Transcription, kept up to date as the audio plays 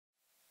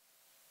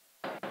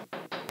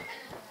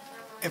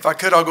If I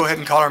could, I'll go ahead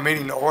and call our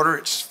meeting to order.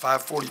 It's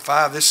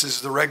 5:45. This is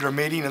the regular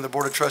meeting of the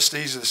Board of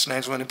Trustees of the San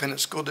Angelo Independent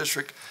School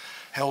District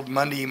held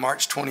Monday,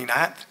 March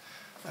 29th,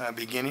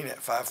 beginning at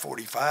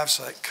 5:45.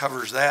 So that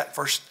covers that.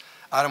 First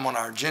item on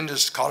our agenda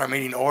is to call our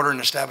meeting to order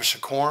and establish a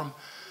quorum.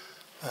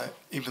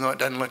 Even though it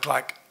doesn't look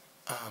like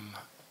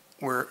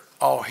we're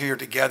all here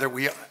together,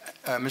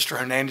 Mr.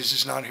 Hernandez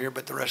is not here,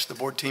 but the rest of the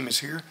board team is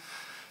here.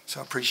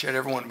 So I appreciate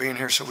everyone being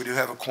here. So we do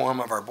have a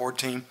quorum of our board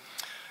team.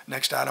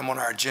 Next item on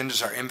our agenda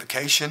is our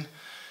invocation.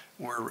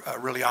 We're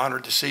really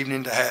honored this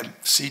evening to have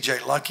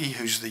C.J. Lucky,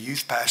 who's the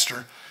youth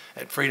pastor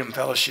at Freedom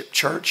Fellowship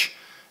Church,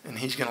 and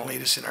he's going to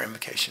lead us in our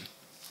invocation.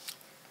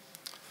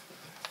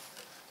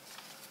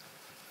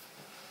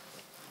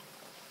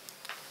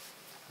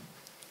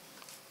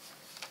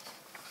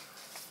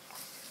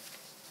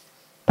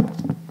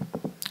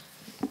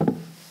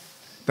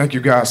 Thank you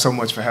guys so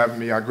much for having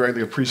me. I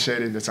greatly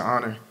appreciate it. It's an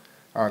honor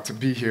to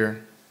be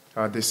here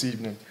this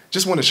evening.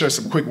 Just want to share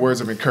some quick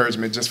words of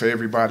encouragement just for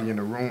everybody in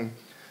the room.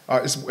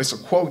 It's a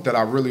quote that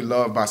I really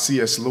love by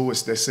C.S.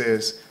 Lewis that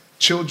says,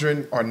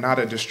 "Children are not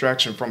a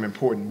distraction from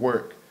important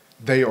work.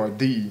 They are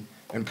the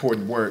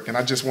important work." And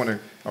I just want to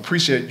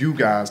appreciate you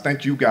guys.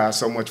 Thank you guys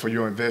so much for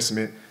your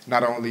investment,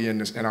 not only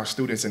in our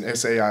students in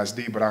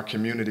SAISD, but our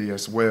community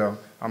as well.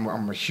 I'm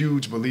a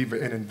huge believer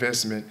in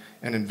investment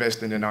and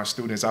investing in our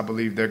students. I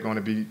believe they're going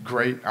to be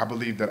great. I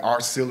believe that our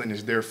ceiling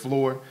is their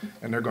floor,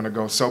 and they're going to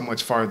go so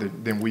much farther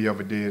than we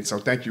ever did. So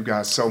thank you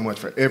guys so much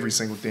for every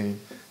single thing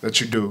that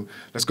you do.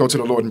 Let's go to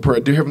the Lord in prayer.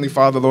 Dear Heavenly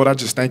Father, Lord, I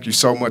just thank you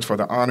so much for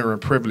the honor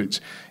and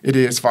privilege it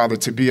is, Father,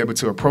 to be able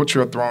to approach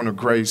your throne of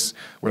grace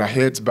with our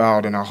heads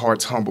bowed and our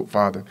hearts humbled,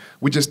 Father.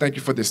 We just thank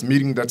you for this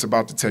meeting that's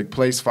about to take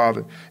place,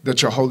 Father,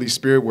 that your Holy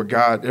Spirit will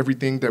guide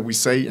everything that we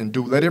say and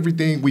do. Let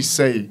everything we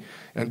say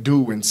and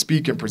do and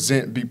speak and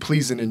present be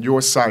pleasing in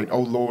your sight, O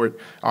Lord,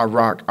 our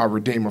rock, our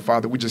Redeemer.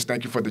 Father, we just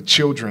thank you for the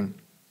children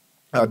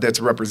that's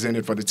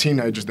represented, for the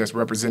teenagers that's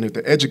represented,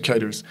 the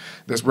educators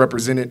that's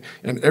represented,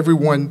 and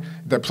everyone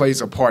that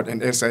plays a part in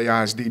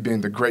SAISD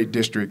being the great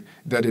district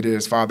that it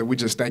is, Father. We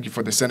just thank you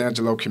for the San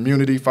Angelo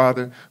community,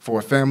 Father, for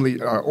a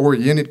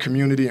family-oriented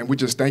community, and we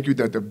just thank you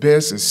that the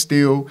best is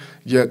still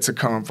yet to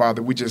come,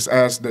 Father. We just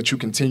ask that you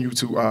continue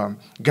to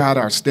guide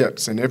our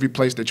steps in every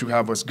place that you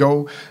have us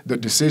go, the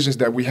decisions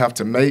that we have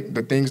to make,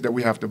 the things that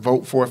we have to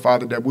vote for,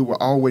 Father, that we will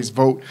always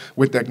vote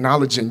with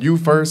acknowledging you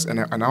first,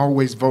 and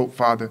always vote,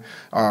 Father,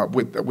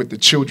 with the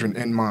children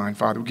in mind,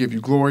 Father. We give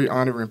you glory,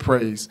 honor, and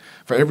praise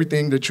for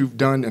everything that you've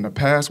done in the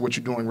past, what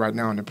you're doing right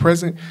now in the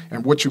present,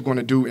 and what you're going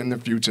to do in the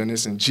future. And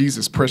it's in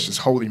Jesus' precious,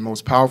 holy,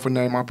 most powerful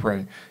name I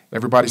pray.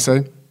 Everybody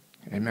say,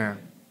 amen.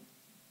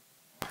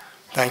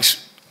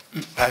 Thanks,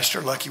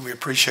 Pastor Lucky. We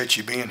appreciate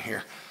you being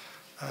here.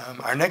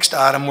 Our next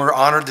item, we're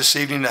honored this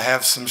evening to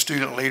have some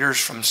student leaders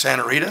from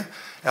Santa Rita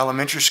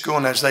Elementary School,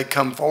 and as they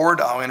come forward,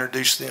 I'll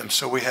introduce them.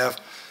 So we have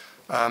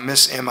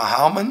Miss Emma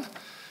Howman,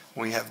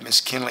 we have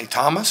Miss Kinley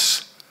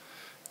Thomas,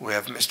 we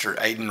have Mr.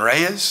 Aiden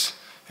Reyes,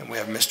 and we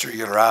have Mr.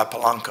 Uriah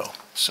Polanco.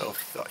 So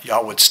if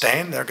y'all would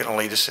stand, they're going to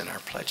lead us in our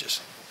pledges.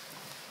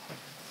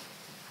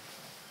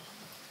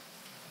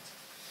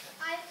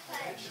 I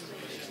pledge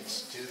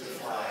allegiance to the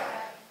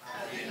flag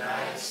of the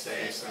United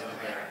States of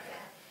America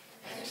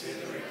and to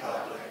the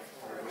republic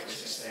for which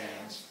it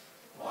stands,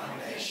 one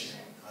nation,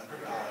 under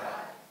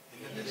God,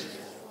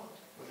 indivisible,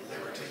 with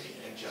liberty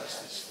and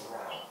justice for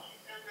all.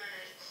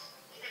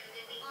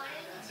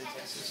 And to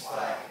Texas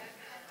flag,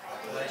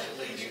 I pledge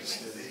allegiance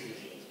to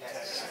thee,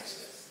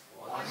 Texas,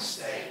 one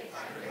state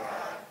under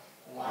God,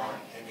 one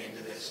and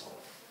indivisible.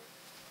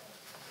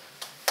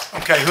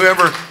 Okay,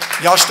 whoever,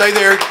 y'all stay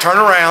there, turn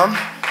around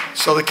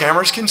so the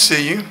cameras can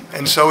see you,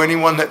 and so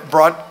anyone that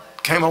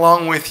came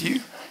along with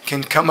you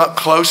can come up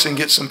close and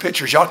get some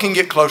pictures. Y'all can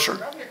get closer.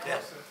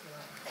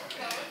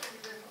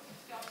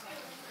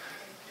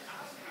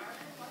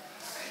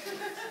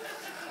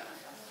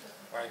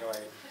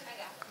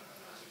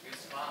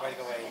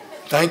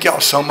 Thank y'all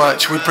so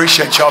much. We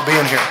appreciate y'all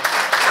being here.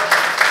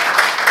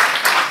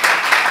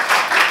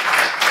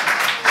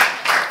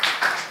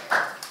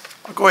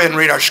 I'll go ahead and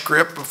read our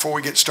script before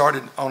we get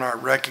started on our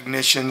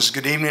recognitions.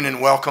 Good evening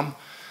and welcome.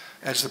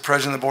 As the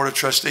President of the Board of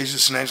Trustees of the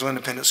San Angelo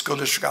Independent School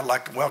District, I'd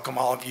like to welcome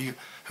all of you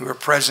who are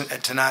present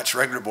at tonight's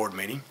regular board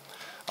meeting.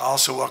 I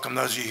also welcome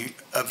those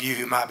of you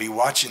who might be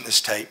watching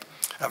this tape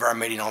of our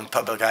meeting on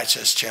Public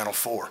Access Channel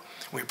 4.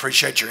 We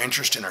appreciate your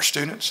interest in our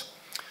students.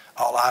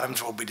 All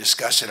items will be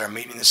discussed at our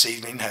meeting this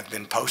evening have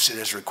been posted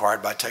as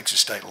required by Texas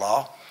state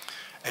law.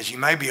 As you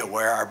may be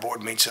aware, our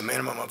board meets a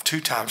minimum of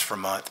 2 times per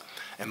month,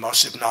 and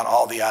most, if not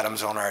all, the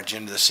items on our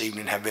agenda this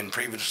evening have been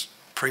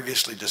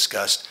previously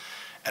discussed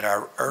at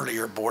our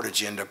earlier board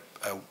agenda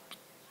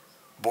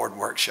board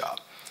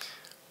workshop.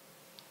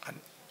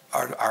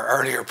 Our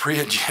earlier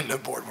pre-agenda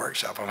board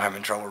workshop, I'm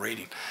having trouble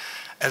reading.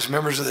 As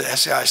members of the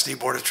SAISD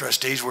Board of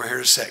Trustees, we're here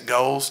to set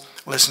goals,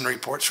 listen to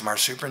reports from our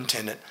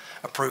superintendent,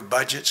 approve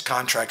budgets,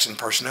 contracts, and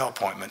personnel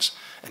appointments,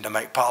 and to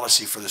make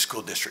policy for the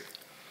school district.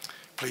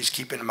 Please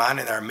keep in mind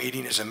that our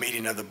meeting is a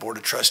meeting of the Board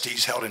of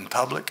Trustees held in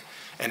public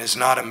and is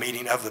not a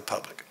meeting of the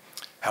public.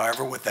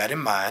 However, with that in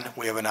mind,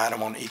 we have an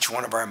item on each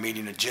one of our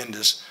meeting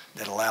agendas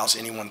that allows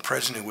anyone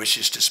present who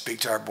wishes to speak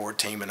to our board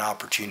team an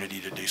opportunity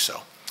to do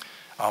so.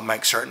 I'll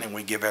make certain that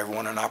we give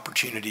everyone an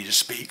opportunity to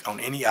speak on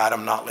any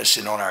item not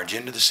listed on our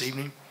agenda this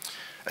evening.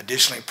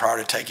 Additionally, prior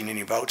to taking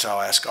any votes,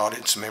 I'll ask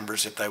audience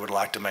members if they would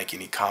like to make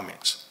any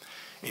comments.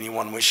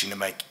 Anyone wishing to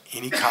make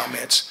any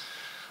comments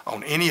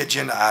on any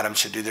agenda item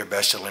should do their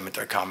best to limit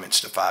their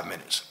comments to 5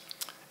 minutes.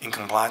 In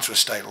compliance with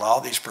state law,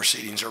 these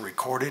proceedings are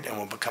recorded and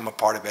will become a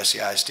part of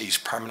SAISD's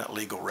permanent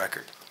legal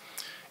record.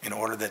 In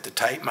order that the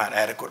tape might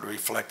adequately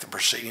reflect the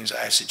proceedings,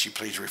 I ask that you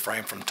please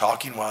refrain from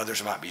talking while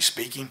others might be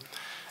speaking.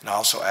 And I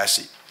also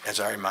ask that, as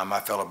I remind my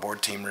fellow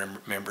board team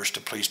members,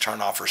 to please turn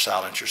off or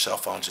silence your cell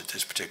phones at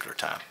this particular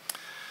time.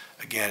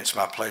 Again, it's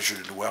my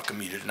pleasure to welcome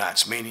you to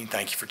tonight's meeting.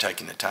 Thank you for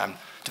taking the time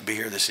to be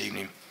here this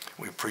evening.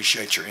 We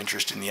appreciate your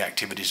interest in the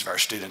activities of our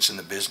students in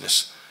the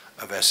business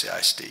of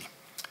SAISD.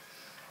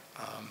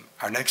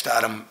 Our next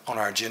item on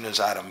our agenda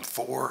is item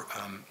 4,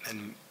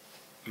 and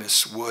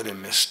Ms. Wood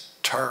and Ms.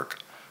 Turk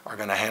are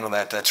going to handle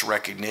that. That's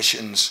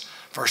recognitions.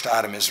 First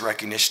item is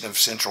recognition of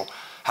Central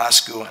High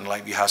School and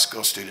Lakeview High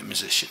School student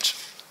musicians.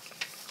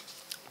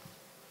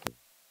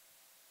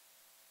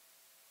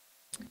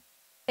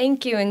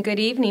 Thank you, and good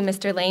evening,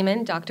 Mr.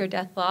 Lehman, Dr.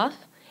 Deathloff,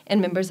 and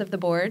members of the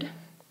board.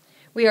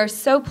 We are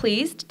so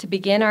pleased to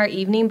begin our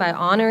evening by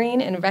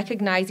honoring and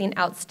recognizing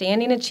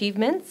outstanding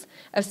achievements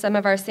of some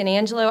of our San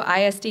Angelo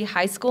ISD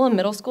high school and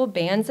middle school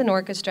bands and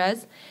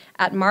orchestras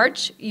at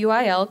March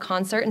UIL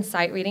concert and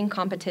sight reading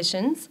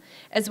competitions,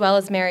 as well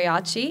as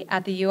mariachi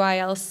at the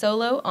UIL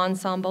solo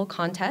ensemble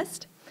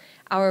contest.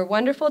 Our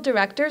wonderful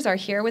directors are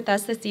here with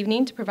us this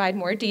evening to provide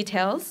more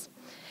details.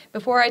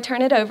 Before I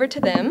turn it over to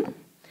them,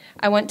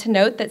 I want to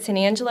note that San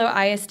Angelo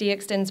ISD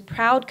extends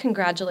proud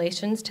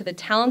congratulations to the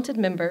talented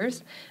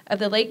members of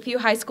the Lakeview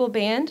High School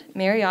Band,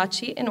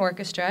 Mariachi, and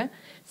Orchestra,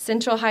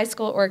 Central High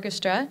School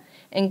Orchestra,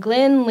 and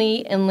Glen,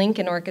 Lee, and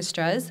Lincoln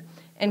Orchestras,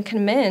 and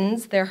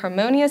commends their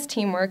harmonious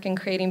teamwork in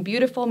creating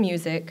beautiful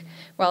music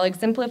while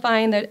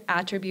exemplifying the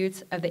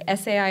attributes of the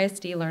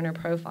SAISD learner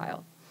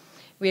profile.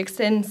 We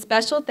extend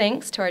special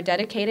thanks to our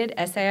dedicated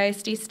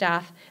SAISD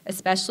staff,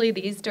 especially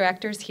these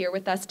directors here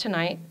with us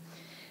tonight,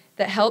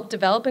 that help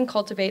develop and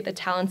cultivate the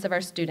talents of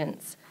our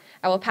students.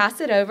 I will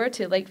pass it over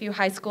to Lakeview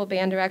High School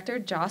Band Director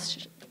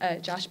Josh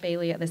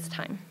Bailey at this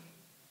time.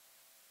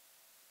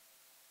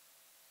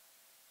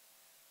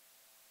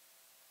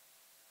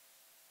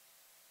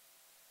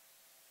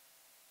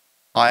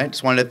 I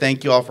just wanted to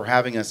thank you all for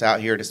having us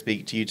out here to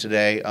speak to you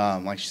today.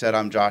 Like she said,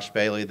 I'm Josh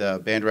Bailey, the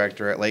band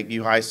director at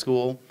Lakeview High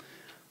School.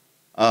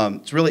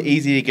 It's really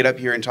easy to get up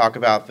here and talk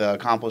about the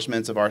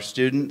accomplishments of our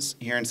students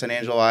here in San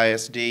Angelo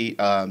ISD.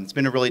 It's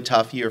been a really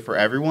tough year for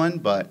everyone,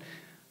 but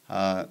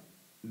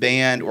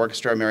band,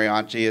 orchestra,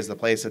 mariachi is the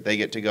place that they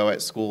get to go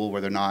at school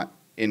where they're not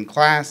in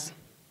class.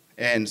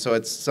 And so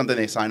it's something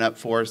they sign up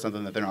for,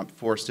 something that they're not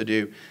forced to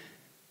do.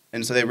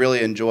 And so they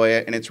really enjoy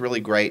it, and it's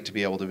really great to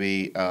be able to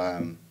be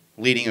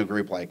leading a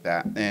group like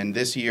that. And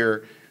this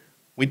year,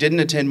 we didn't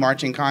attend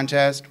marching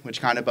contest,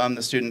 which kind of bummed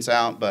the students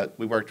out, but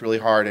we worked really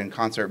hard in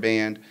concert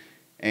band.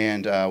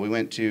 And we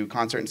went to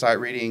concert and sight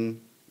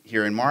reading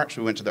here in March.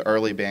 We went to the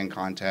early band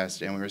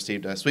contest, and we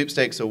received a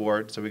sweepstakes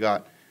award. So we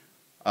got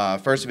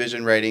first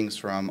division ratings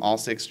from all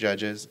 6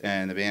 judges,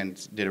 and the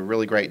band did a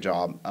really great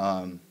job.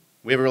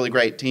 We have a really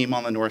great team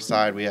on the north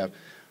side. We have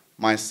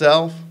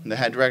myself, the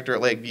head director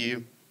at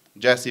Lakeview,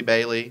 Jesse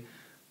Bailey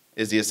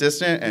is the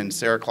assistant, and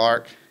Sarah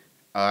Clark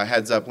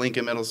heads up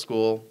Lincoln Middle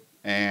School,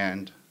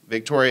 and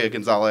Victoria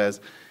Gonzalez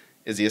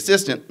is the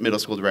assistant middle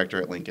school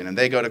director at Lincoln, and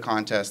they go to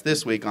contest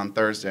this week on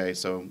Thursday,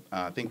 so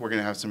I think we're going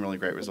to have some really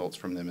great results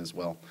from them as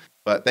well.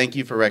 But thank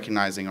you for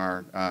recognizing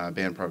our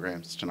band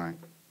programs tonight.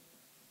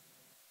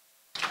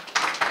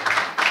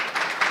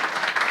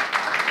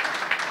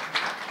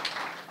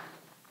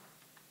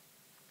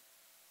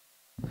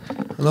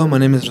 Hello, my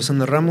name is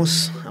Rosendo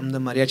Ramos. I'm the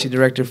mariachi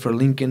director for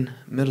Lincoln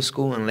Middle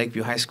School and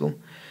Lakeview High School.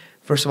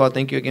 First of all,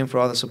 thank you again for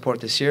all the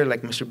support this year.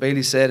 Like Mr.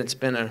 Bailey said, it's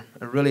been a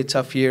really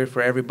tough year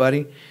for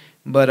everybody.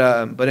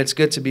 But it's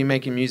good to be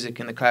making music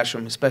in the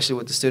classroom, especially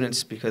with the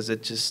students, because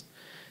it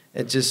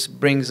just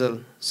brings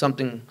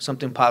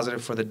something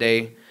positive for the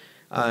day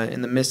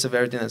in the midst of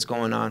everything that's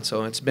going on.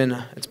 So it's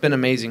been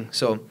amazing.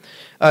 So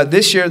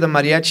this year the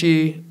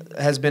mariachi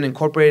has been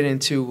incorporated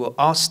into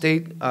all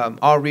state,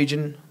 all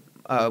region,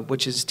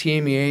 which is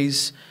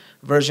TMEA's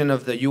version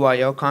of the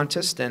UIL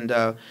contest.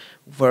 And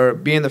for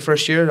being the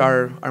first year,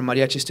 our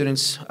mariachi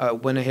students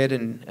went ahead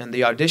and they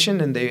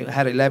auditioned, and they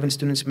had 11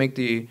 students make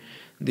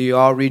the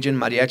all-region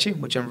mariachi,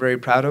 which I'm very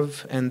proud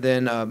of. And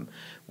then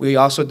we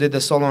also did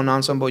the solo and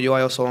ensemble,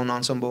 UIL solo and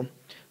ensemble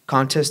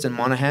contest in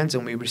Monahans,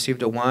 and we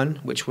received a 1,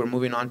 which we're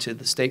moving on to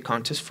the state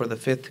contest for the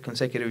 5th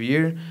consecutive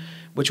year,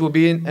 which will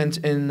be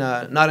in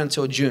not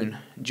until June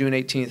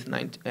 18th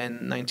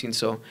and 19th.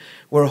 So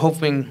we're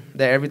hoping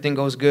that everything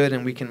goes good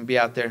and we can be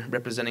out there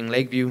representing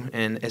Lakeview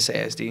and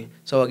SAISD.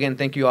 So again,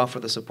 thank you all for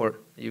the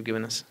support that you've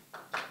given us.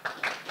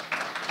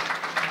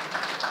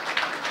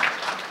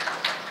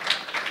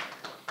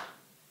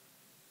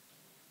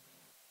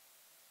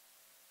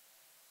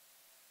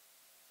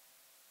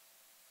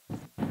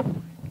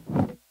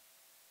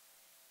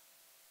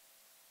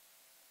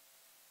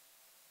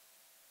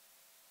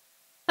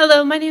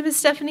 Hello, my name is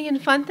Stephanie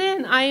Infante,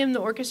 and I am the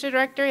orchestra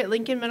director at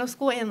Lincoln Middle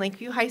School and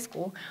Lakeview High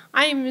School.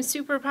 I am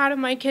super proud of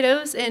my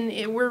kiddos,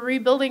 and we're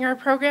rebuilding our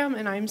program,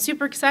 and I'm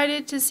super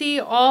excited to see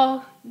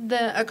all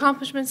the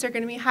accomplishments they're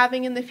going to be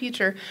having in the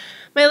future.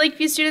 My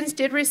Lakeview students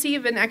did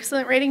receive an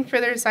excellent rating for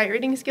their sight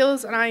reading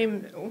skills, and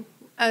I'm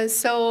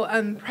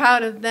so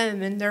proud of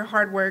them and their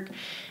hard work.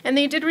 And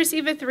they did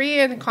receive a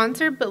 3 in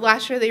concert, but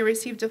last year they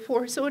received a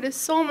 4, so it is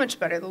so much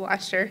better than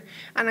last year.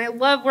 And I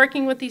love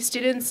working with these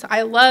students.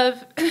 I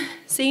love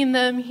seeing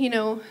them, you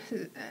know,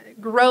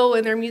 grow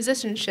in their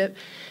musicianship.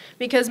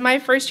 Because my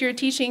first year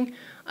teaching,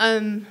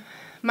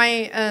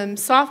 my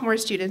sophomore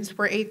students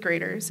were 8th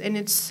graders, and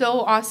it's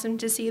so awesome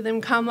to see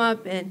them come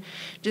up and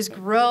just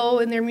grow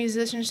in their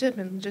musicianship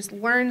and just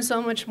learn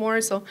so much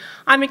more. So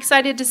I'm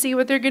excited to see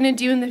what they're going to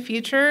do in the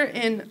future,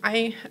 and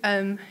I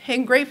am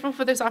grateful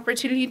for this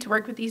opportunity to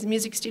work with these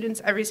music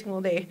students every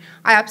single day.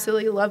 I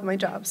absolutely love my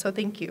job, so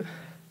thank you.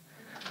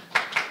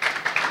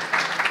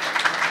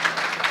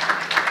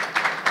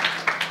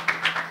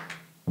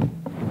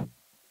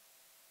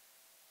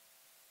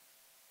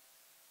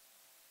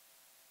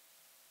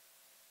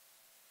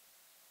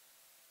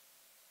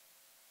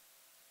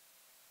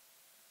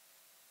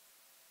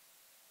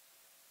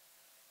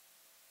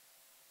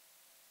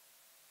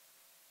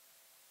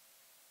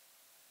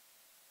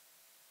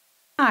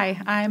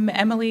 Hi, I'm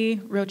Emily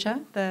Rocha,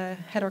 the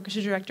head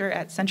orchestra director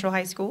at Central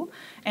High School,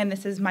 and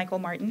this is Michael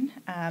Martin.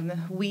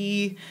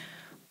 We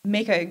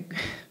make a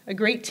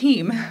great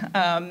team,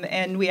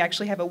 and we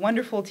actually have a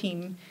wonderful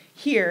team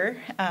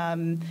here.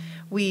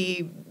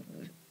 We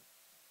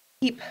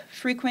keep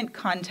frequent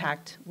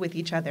contact with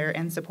each other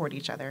and support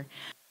each other.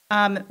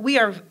 We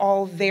are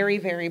all very,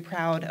 very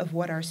proud of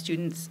what our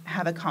students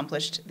have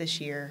accomplished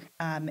this year.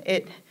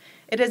 It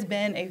has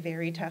been a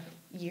very tough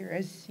year,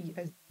 as you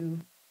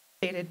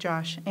stated,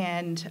 Josh,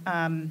 and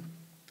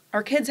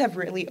our kids have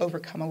really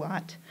overcome a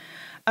lot.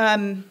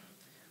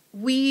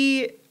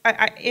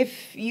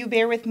 If you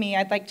bear with me,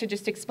 I'd like to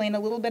just explain a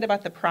little bit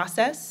about the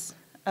process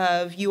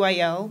of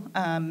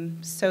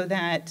UIL so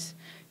that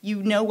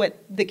you know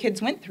what the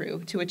kids went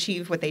through to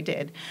achieve what they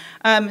did.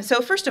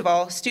 So first of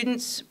all,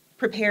 students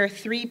prepare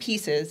 3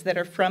 pieces that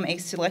are from a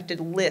selected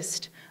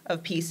list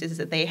of pieces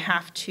that they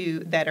have to,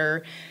 that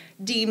are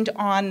deemed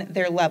on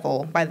their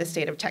level by the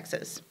state of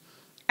Texas.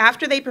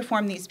 After they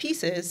perform these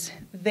pieces,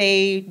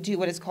 they do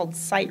what is called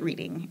sight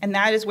reading, and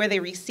that is where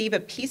they receive a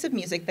piece of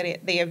music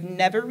that they have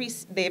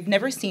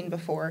never seen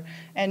before,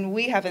 and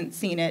we haven't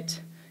seen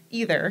it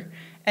either.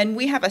 And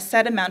we have a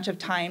set amount of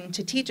time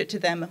to teach it to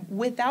them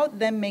without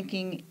them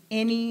making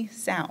any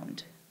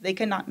sound. They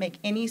cannot make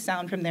any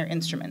sound from their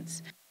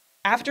instruments.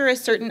 After a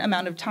certain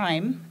amount of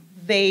time,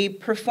 they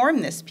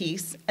perform this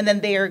piece, and then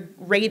they are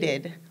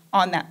rated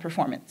on that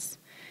performance.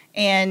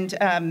 And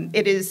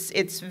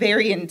it's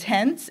very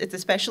intense. It's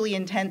especially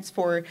intense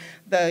for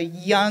the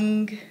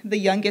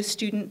youngest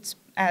students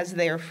as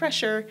they are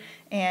fresher.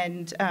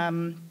 And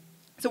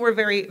so we're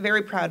very,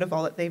 very proud of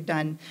all that they've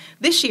done.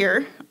 This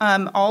year,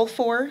 all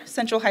 4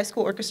 Central High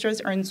School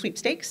orchestras earned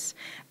sweepstakes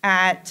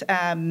at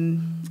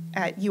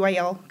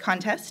UIL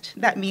contest.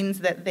 That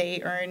means that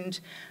they earned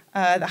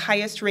the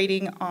highest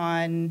rating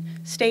on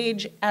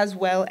stage as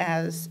well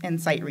as in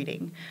sight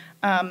reading.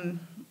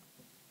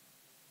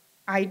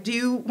 I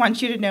do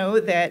want you to know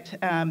that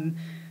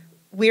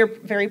we're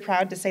very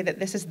proud to say that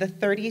this is the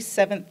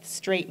 37th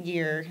straight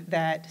year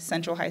that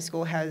Central High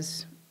School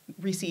has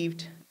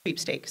received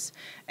sweepstakes,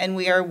 and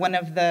we are one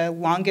of the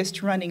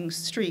longest running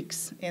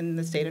streaks in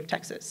the state of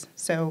Texas.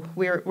 So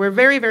we're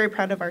very, very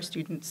proud of our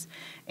students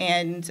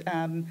and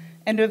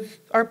of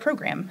our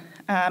program,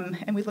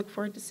 and we look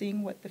forward to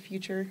seeing what the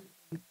future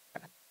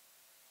brings.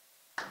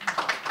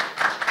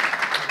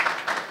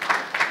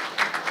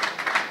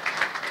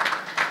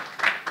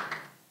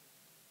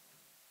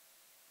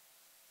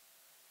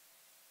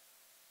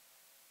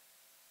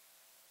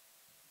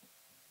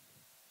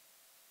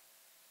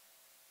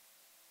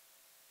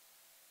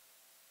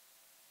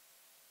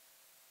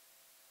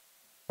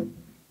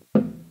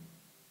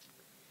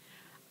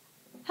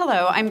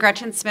 Hello, I'm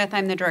Gretchen Smith.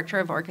 I'm the Director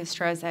of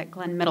Orchestras at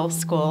Glenn Middle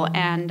School,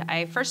 and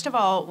I first of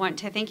all want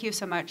to thank you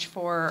so much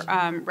for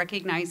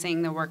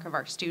recognizing the work of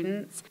our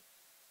students.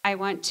 I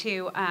want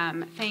to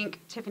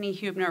thank Tiffany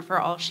Hubner for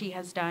all she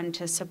has done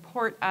to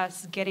support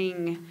us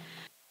getting,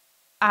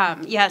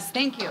 yes,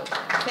 thank you.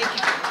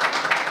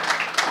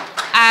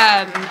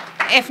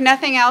 If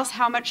nothing else,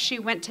 how much she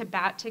went to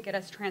bat to get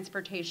us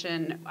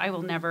transportation, I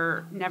will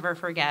never, never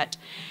forget.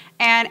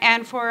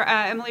 And for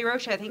Emily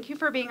Rocha, thank you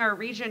for being our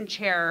region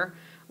chair.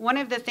 One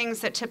of the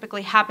things that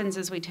typically happens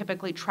is we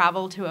typically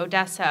travel to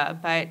Odessa,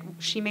 but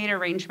she made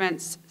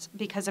arrangements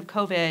because of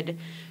COVID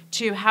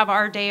to have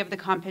our day of the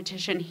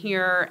competition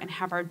here and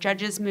have our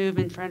judges move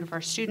in front of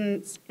our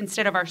students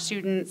instead of our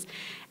students.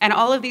 And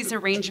all of these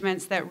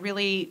arrangements that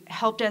really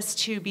helped us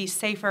to be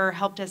safer,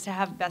 helped us to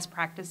have best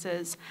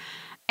practices.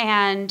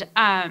 And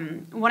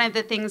one of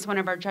the things one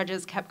of our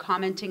judges kept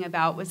commenting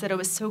about was that it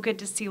was so good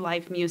to see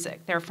live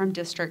music. They're from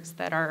districts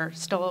that are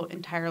still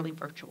entirely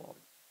virtual.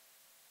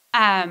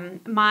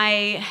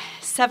 My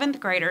 7th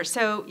graders,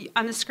 so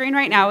on the screen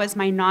right now is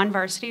my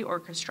non-varsity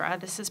orchestra.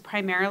 This is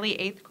primarily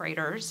 8th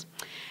graders.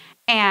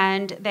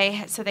 And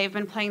they've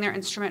been playing their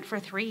instrument for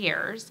 3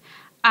 years.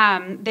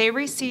 They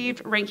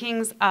received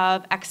rankings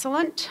of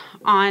excellent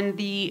on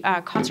the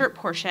concert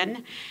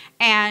portion,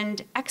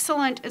 and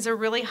excellent is a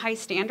really high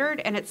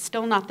standard, and it's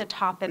still not the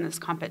top in this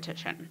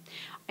competition.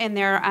 In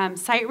their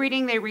sight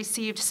reading, they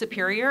received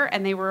superior,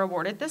 and they were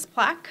awarded this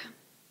plaque,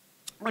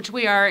 which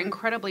we are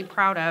incredibly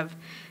proud of.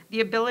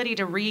 The ability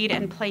to read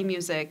and play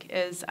music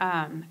is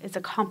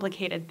a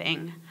complicated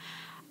thing.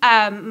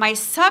 My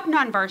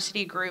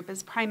sub-non-varsity group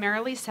is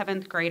primarily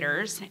 7th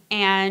graders,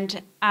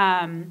 and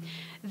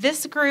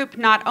this group,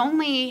 not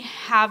only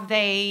have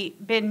they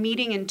been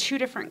meeting in 2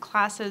 different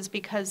classes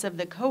because of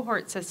the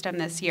cohort system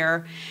this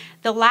year,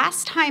 the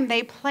last time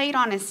they played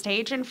on a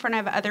stage in front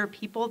of other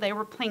people, they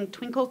were playing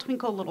Twinkle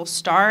Twinkle Little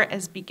Star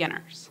as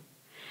beginners.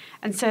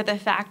 And so the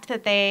fact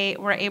that they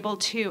were able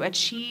to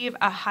achieve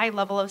a high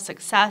level of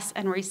success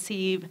and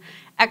receive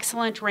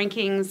excellent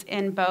rankings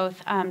in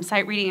both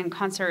sight reading and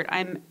concert,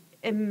 I'm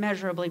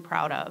immeasurably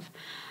proud of.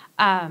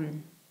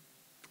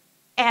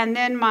 And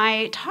then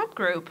my top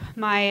group,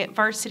 my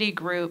varsity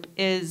group,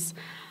 is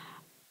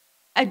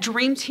a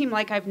dream team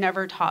like I've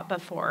never taught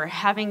before.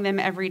 Having them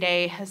every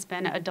day has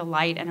been a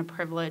delight and a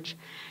privilege.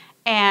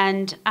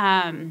 And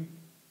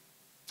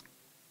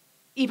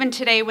even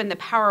today when the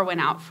power went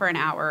out for an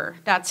hour,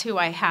 that's who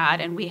I had,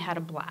 and we had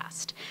a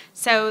blast.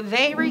 So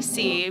they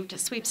received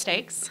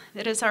sweepstakes.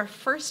 It is our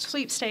first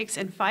sweepstakes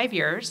in 5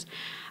 years.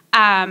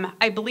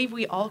 I believe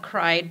we all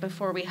cried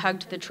before we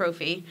hugged the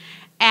trophy.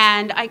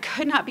 And I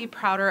could not be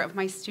prouder of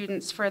my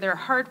students for their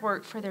hard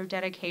work, for their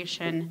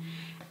dedication,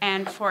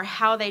 and for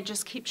how they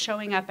just keep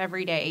showing up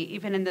every day,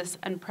 even in this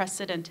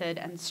unprecedented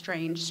and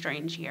strange,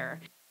 strange year.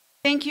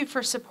 Thank you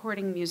for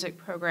supporting music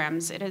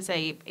programs. It is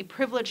a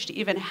privilege to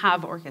even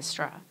have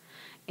orchestra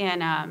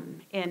in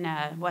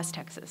West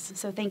Texas.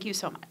 So thank you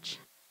so much.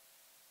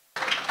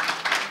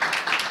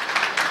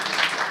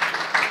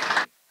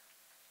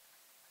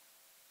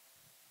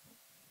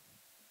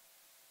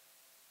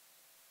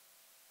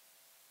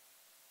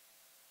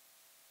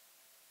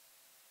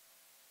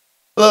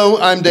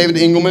 Hello, I'm David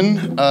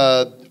Engelman,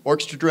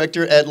 orchestra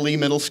director at Lee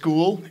Middle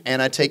School,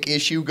 and I take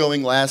issue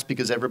going last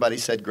because everybody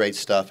said great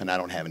stuff and I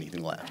don't have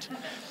anything left.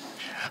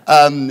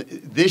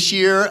 This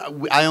year,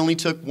 I only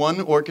took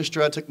one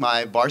orchestra. I took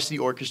my varsity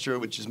orchestra,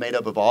 which is made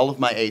up of all of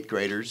my 8th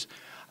graders.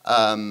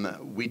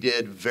 We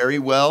did very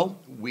well.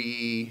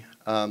 We,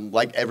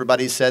 like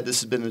everybody said,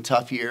 this has been a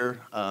tough year,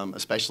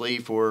 especially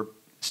for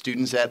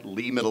students at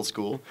Lee Middle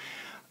School.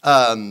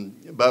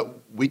 But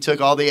we took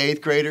all the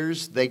 8th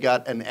graders. They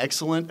got an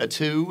excellent, a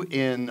 2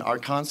 in our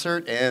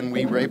concert, and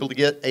we were able to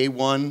get a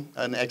 1,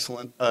 an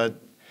excellent,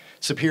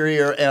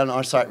 superior in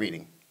our sight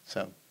reading.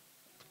 So,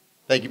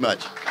 thank you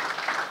much.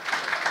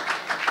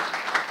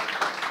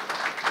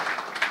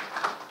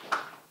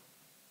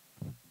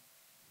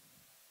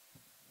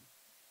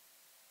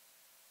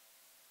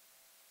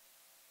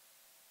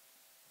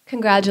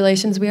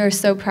 Congratulations. We are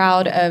so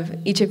proud of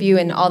each of you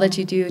and all that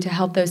you do to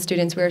help those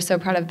students. We are so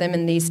proud of them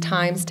in these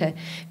times to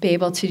be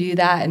able to do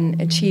that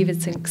and achieve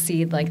and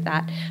succeed like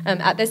that.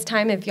 At this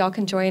time, if y'all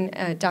can join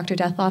Dr.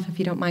 Deathloff, if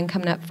you don't mind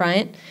coming up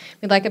front.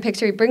 We'd like a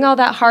picture. Bring all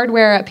that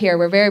hardware up here.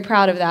 We're very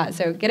proud of that.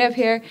 So get up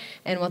here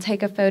and we'll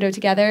take a photo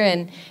together.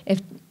 And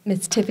if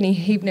Ms. Tiffany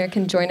Hebner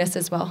can join us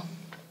as well.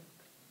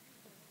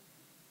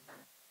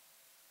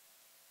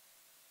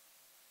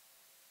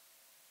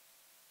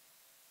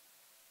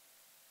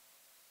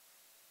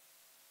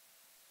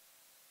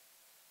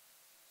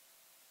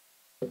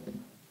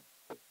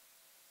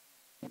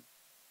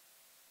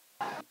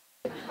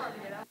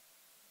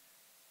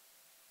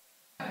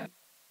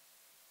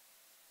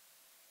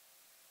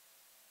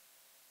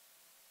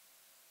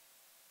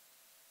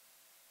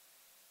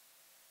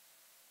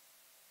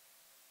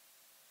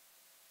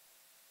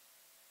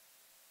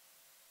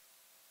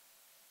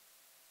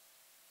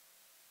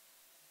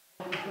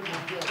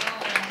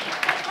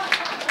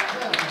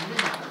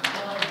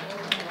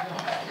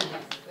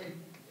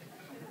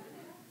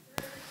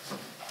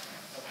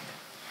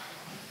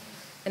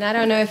 And I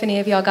don't know if any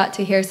of y'all got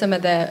to hear some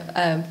of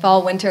the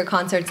fall-winter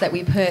concerts that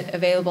we put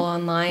available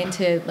online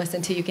to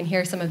listen to. You can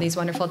hear some of these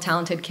wonderful,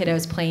 talented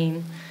kiddos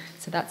playing.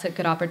 So that's a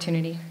good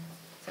opportunity.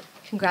 So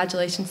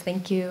congratulations.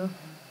 Thank you.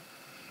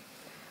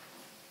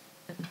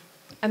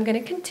 I'm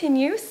going to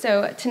continue.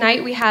 So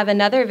tonight we have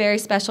another very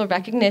special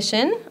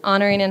recognition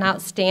honoring an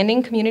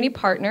outstanding community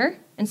partner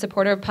and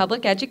supporter of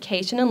public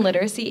education and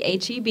literacy,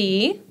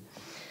 HEB.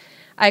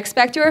 I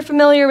expect you are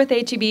familiar with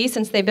HEB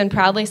since they've been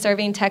proudly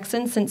serving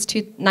Texans since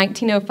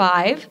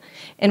 1905,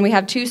 and we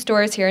have 2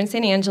 stores here in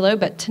San Angelo,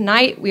 but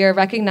tonight we are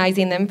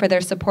recognizing them for their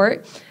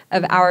support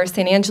of our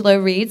San Angelo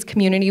Reads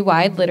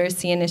community-wide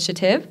literacy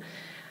initiative.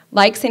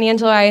 Like San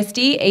Angelo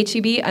ISD,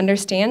 HEB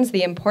understands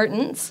the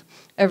importance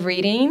of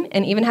reading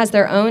and even has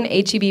their own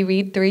HEB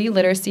Read 3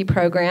 literacy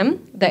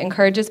program that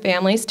encourages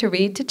families to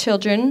read to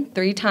children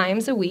 3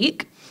 times a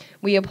week.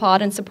 We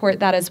applaud and support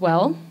that as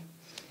well.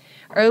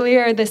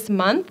 Earlier this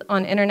month,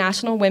 on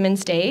International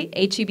Women's Day,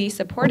 HEB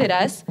supported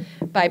us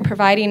by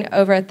providing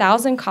over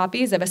 1,000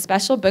 copies of a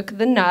special book,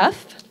 The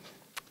Nuff.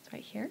 It's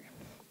right here.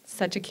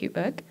 Such a cute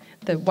book.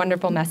 The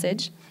wonderful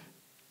message.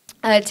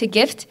 To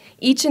gift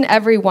each and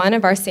every one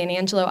of our San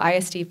Angelo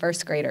ISD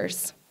first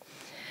graders.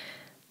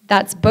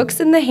 That's books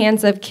in the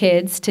hands of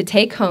kids to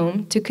take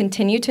home to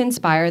continue to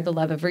inspire the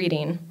love of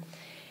reading.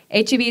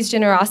 HEB's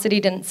generosity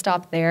didn't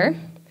stop there.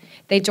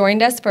 They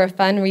joined us for a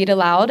fun read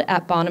aloud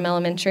at Bonham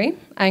Elementary.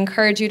 I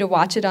encourage you to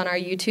watch it on our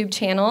YouTube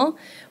channel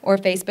or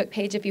Facebook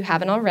page if you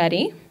haven't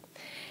already.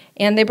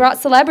 And they brought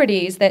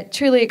celebrities that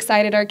truly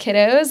excited our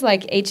kiddos,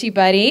 like H.E.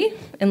 Buddy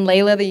and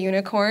Layla the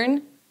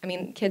Unicorn. I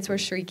mean, kids were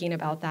shrieking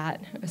about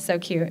that. It was so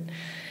cute.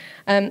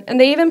 And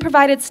they even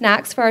provided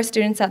snacks for our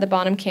students at the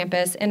Bonham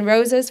campus and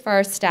roses for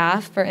our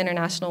staff for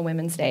International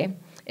Women's Day.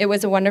 It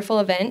was a wonderful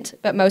event,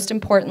 but most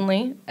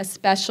importantly, a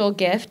special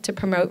gift to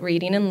promote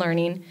reading and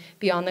learning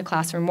beyond the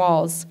classroom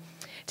walls.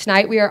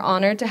 Tonight, we are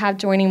honored to have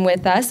joining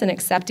with us and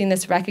accepting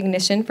this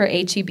recognition for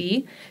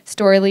HEB,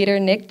 story leader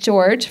Nick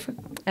George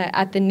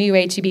at the new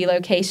HEB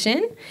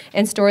location,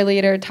 and story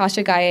leader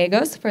Tasha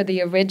Gallegos for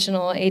the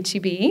original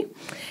HEB.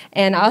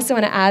 And I also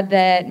want to add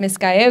that Ms.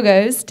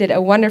 Gallegos did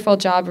a wonderful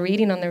job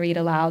reading on the Read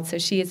Aloud, so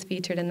she is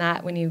featured in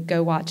that when you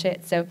go watch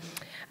it. So,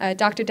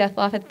 Dr.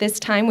 Deathloff, at this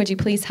time, would you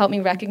please help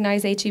me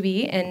recognize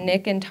HEB and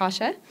Nick and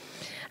Tasha?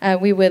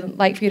 We would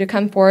like for you to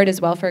come forward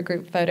as well for a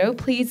group photo.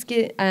 Please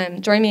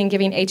join me in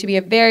giving HEB a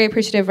very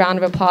appreciative round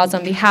of applause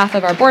on behalf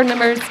of our board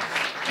members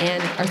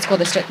and our school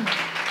district.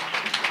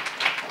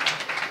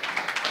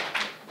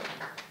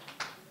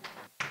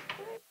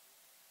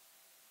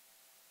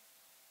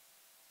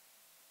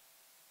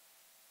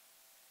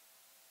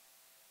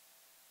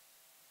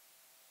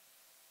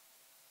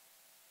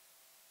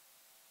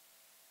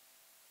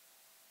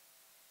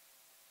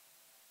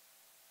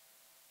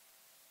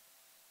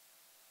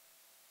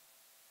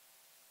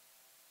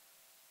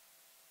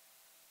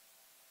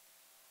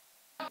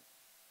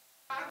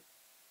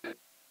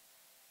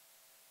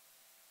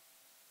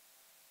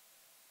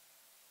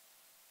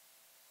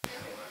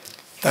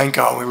 Thank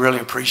y'all. We really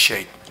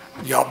appreciate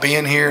y'all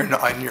being here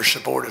and your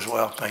support as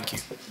well. Thank you.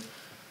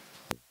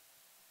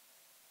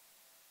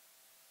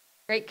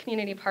 Great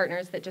community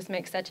partners that just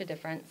make such a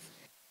difference.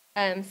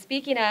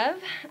 Speaking of,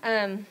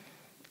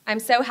 I'm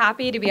so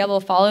happy to be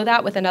able to follow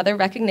that with another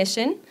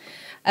recognition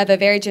of a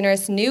very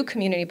generous new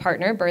community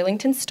partner,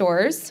 Burlington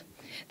Stores,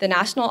 the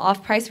national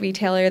off-price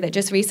retailer that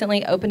just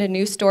recently opened a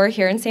new store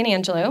here in San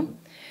Angelo.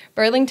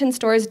 Burlington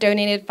Stores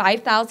donated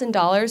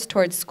 $5,000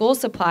 towards school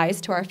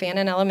supplies to our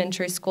Fannin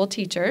Elementary School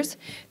teachers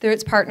through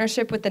its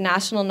partnership with the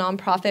national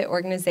nonprofit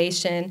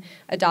organization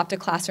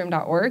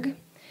adoptaclassroom.org.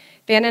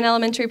 Fannin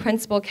Elementary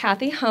Principal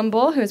Kathy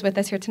Humble, who is with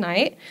us here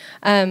tonight,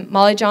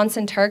 Molly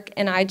Johnson-Turk,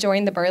 and I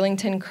joined the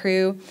Burlington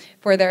crew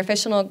for their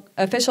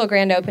official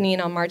grand opening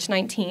on March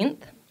 19th.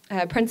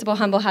 Principal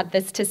Humble had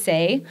this to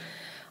say: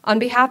 on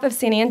behalf of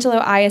San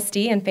Angelo ISD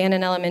and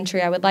Fannin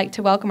Elementary, I would like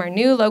to welcome our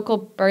new local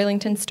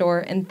Burlington store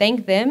and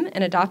thank them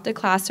and Adopt a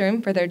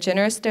Classroom for their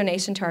generous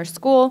donation to our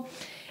school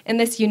in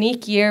this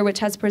unique year, which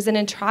has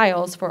presented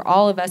trials for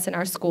all of us in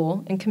our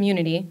school and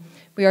community.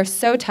 We are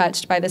so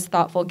touched by this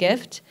thoughtful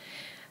gift.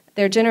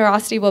 Their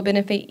generosity will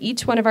benefit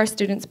each one of our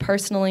students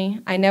personally.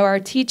 I know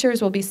our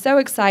teachers will be so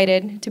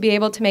excited to be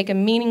able to make a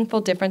meaningful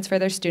difference for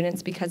their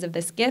students because of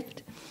this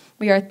gift.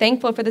 We are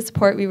thankful for the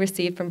support we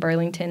received from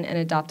Burlington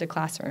and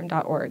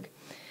adoptaclassroom.org.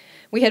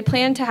 We had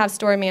planned to have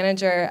store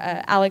manager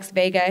Alex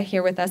Vega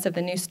here with us of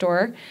the new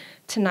store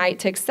tonight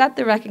to accept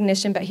the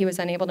recognition, but he was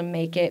unable to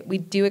make it. We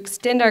do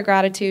extend our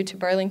gratitude to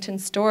Burlington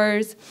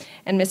Stores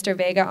and Mr.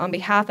 Vega on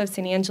behalf of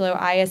San Angelo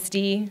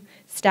ISD,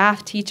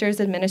 staff,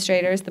 teachers,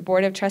 administrators, the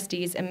Board of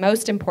Trustees, and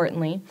most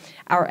importantly,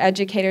 our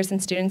educators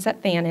and students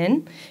at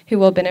Fannin who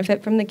will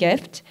benefit from the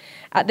gift.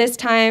 At this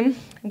time,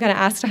 I'm going to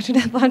ask Dr.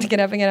 Deathloff to get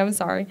up again, I'm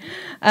sorry.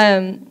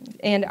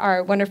 And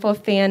our wonderful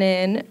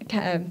Fannin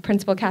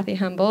Principal Kathy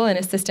Humble and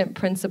Assistant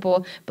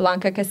Principal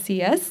Blanca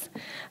Casillas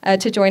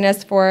to join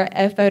us for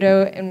a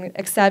photo and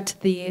accept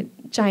the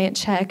giant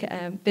check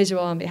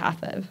visual on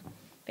behalf of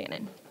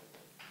Fannin.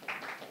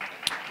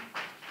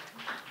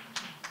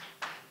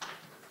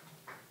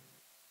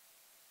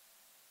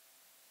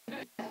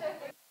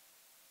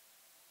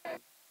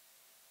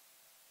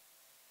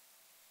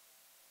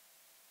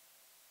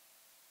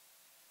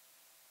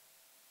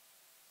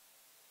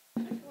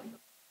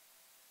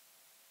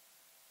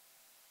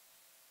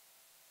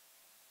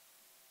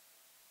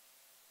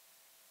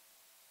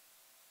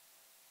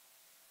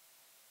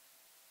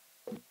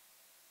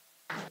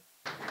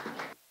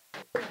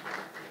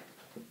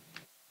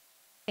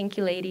 Thank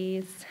you,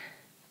 ladies.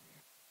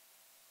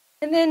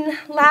 And then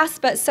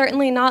last but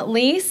certainly not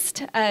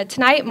least,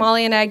 tonight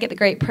Molly and I get the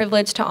great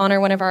privilege to honor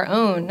one of our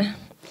own.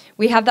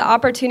 We have the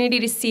opportunity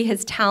to see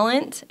his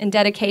talent and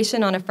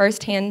dedication on a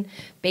firsthand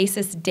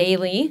basis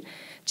daily.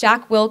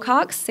 Jack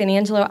Wilcox, San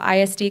Angelo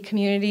ISD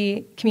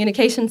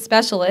Communication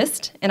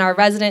Specialist, and our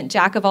resident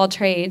jack of all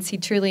trades, he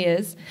truly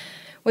is.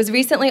 was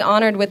recently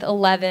honored with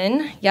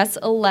 11, yes,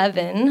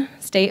 11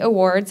 state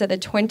awards at the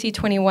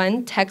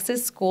 2021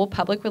 Texas School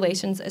Public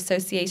Relations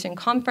Association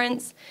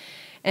Conference,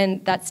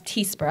 and that's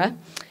TSPRA.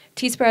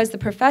 TSPRA is the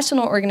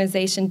professional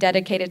organization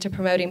dedicated to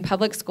promoting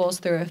public schools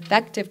through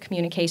effective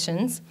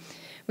communications.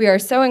 We are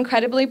so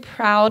incredibly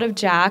proud of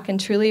Jack and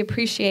truly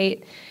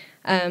appreciate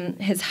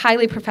his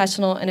highly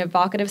professional and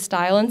evocative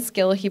style and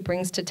skill he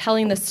brings to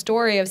telling the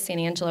story of San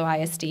Angelo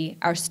ISD,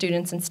 our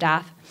students and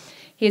staff.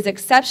 He is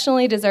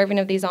exceptionally deserving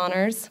of these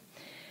honors.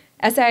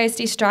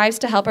 SAISD strives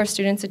to help our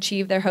students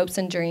achieve their hopes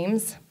and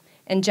dreams.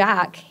 And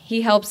Jack,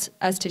 he helps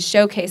us to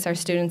showcase our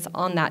students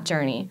on that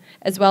journey,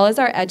 as well as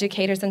our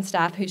educators and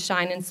staff who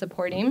shine in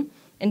supporting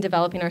and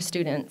developing our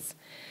students.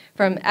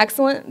 From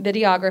excellent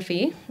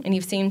videography, and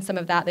you've seen some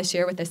of that this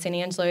year with the San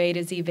Angelo A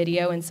to Z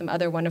video and some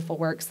other wonderful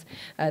works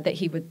that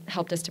he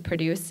helped us to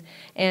produce,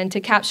 and to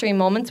capturing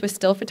moments with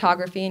still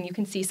photography, and you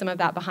can see some of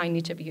that behind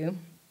each of you.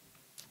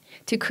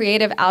 To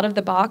creative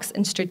out-of-the-box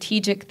and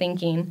strategic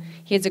thinking,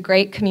 he is a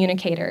great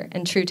communicator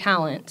and true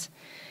talent.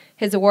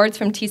 His awards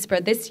from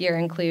TSPRA this year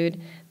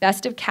include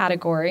Best of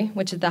Category,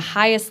 which is the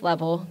highest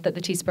level that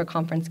the TSPRA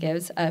conference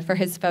gives, for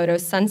his photo,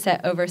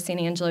 Sunset over San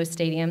Angelo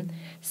Stadium,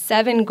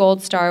 7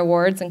 Gold Star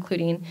Awards,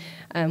 including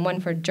one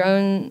for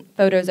drone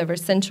photos over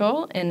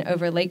Central and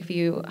over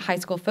Lakeview High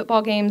School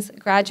football games,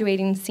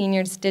 graduating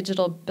seniors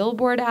digital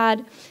billboard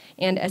ad,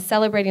 and a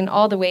Celebrating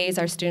All the Ways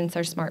Our Students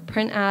Are Smart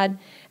print ad,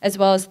 as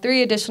well as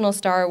 3 additional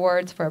Star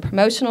Awards for a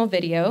promotional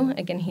video.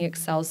 Again, he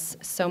excels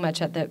so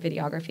much at the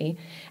videography,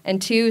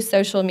 and 2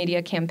 social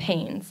media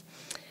campaigns.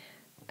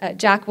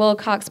 Jack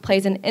Wilcox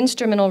plays an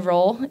instrumental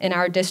role in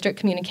our district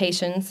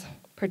communications,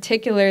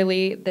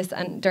 particularly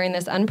during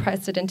this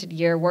unprecedented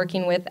year,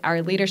 working with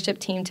our leadership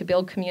team to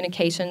build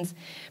communications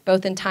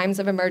both in times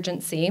of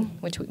emergency,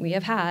 which we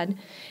have had,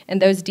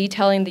 and those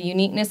detailing the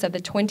uniqueness of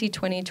the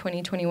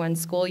 2020-2021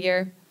 school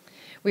year.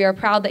 We are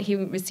proud that he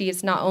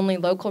receives not only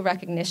local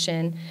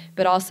recognition,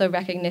 but also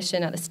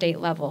recognition at the state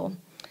level.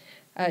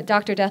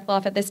 Dr.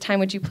 Deathloff, at this time,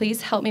 would you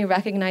please help me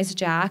recognize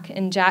Jack?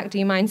 And Jack, do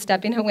you mind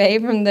stepping away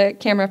from the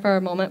camera for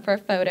a moment for a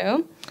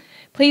photo?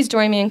 Please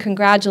join me in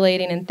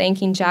congratulating and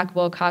thanking Jack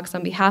Wilcox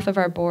on behalf of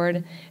our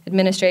board,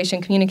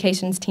 administration,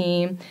 communications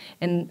team,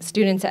 and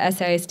students at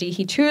SAISD.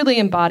 He truly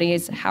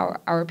embodies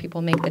how our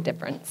people make the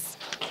difference.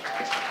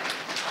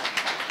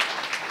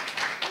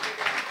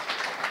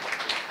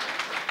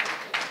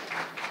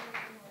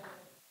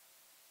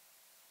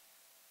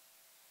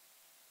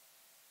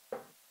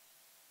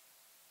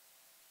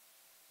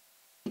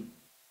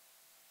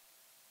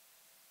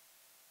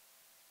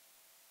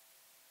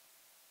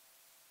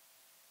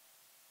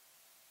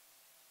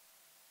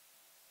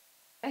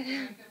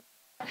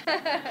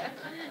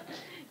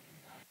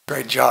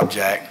 Great job,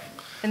 Jack.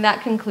 And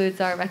that concludes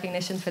our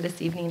recognition for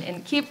this evening.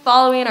 And keep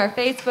following our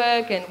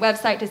Facebook and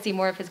website to see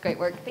more of his great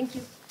work. Thank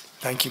you.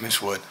 Thank you,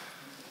 Ms. Wood.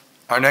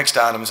 Our next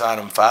item is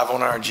item 5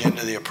 on our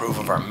agenda, the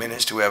approval of our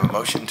minutes. Do we have a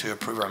motion to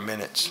approve our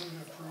minutes?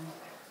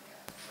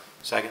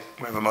 Second.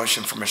 We have a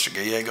motion from Mr.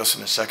 Gallegos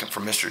and a second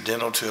from Mr.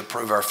 Dindal to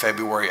approve our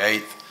February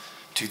 8th,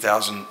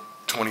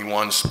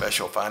 2021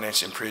 special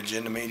finance and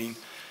pre-agenda meeting,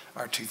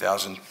 our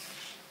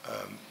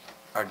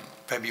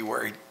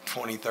February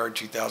 23rd,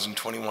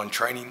 2021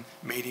 training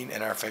meeting,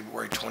 and our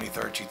February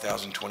 23rd,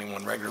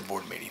 2021 regular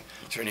board meeting.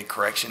 Is there any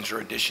corrections or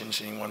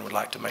additions anyone would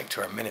like to make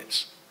to our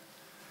minutes?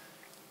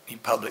 Any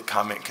public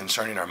comment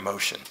concerning our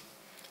motion?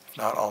 If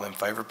not, all in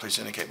favor, please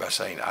indicate by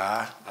saying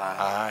aye.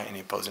 Aye. Any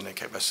opposed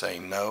indicate by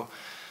saying no.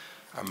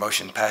 Our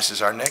motion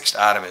passes. Our next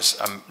item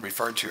is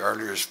referred to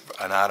earlier as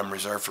an item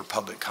reserved for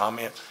public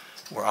comment.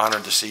 We're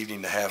honored this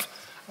evening to have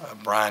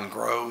Brian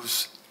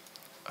Groves,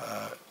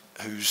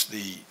 who's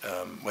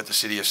with the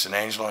city of San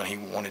Angelo, and he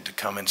wanted to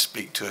come and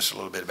speak to us a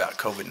little bit about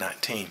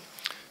COVID-19.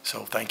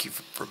 So thank you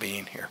for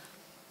being here.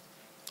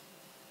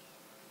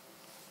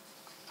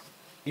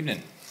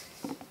 Evening.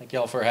 Thank you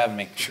all for having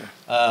me. Sure.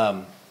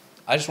 I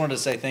just wanted to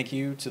say thank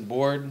you to the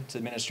board, to the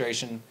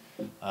administration,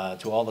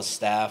 to all the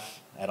staff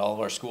at all of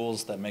our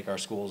schools that make our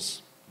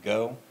schools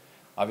go.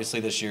 Obviously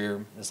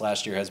this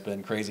last year has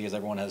been crazy, as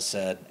everyone has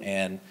said,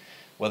 and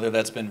whether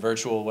that's been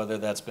virtual, whether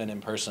that's been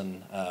in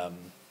person,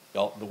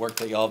 the work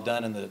that y'all have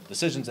done and the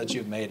decisions that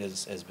you've made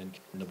has been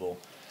commendable.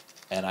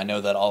 And I know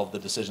that all of the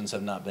decisions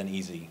have not been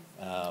easy.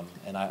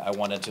 And I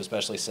wanted to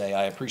especially say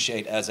I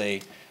appreciate, as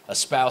a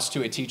spouse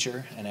to a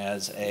teacher and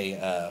as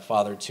a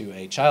father to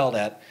a child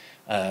that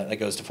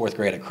goes to 4th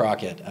grade at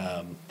Crockett,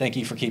 thank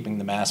you for keeping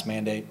the mask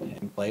mandate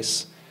in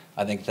place.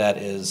 I think that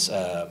is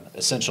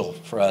essential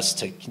for us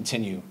to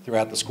continue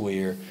throughout the school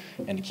year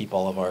and to keep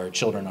all of our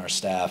children, our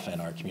staff, and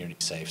our community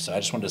safe. So I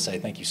just wanted to say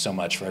thank you so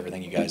much for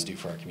everything you guys do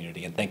for our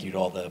community, and thank you to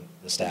all the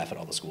staff at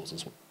all the schools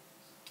as well.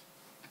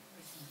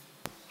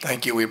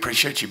 Thank you. We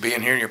appreciate you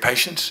being here and your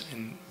patience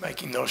in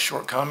making those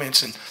short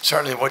comments, and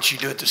certainly what you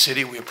do at the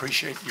city. We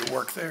appreciate your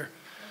work there.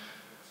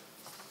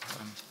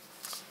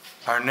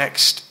 Our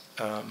next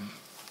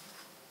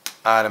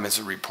item is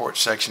the report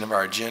section of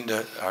our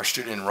agenda, our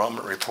student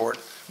enrollment report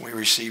we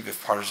received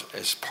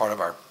as part of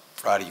our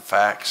Friday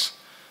facts.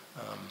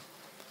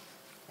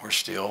 we're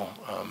still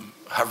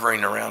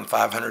hovering around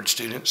 500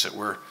 students that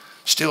we're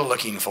still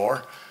looking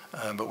for,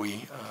 but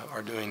we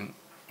are doing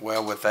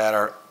well with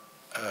that.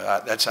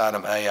 That's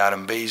item A.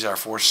 Item B is our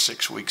 4 to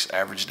 6 weeks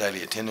average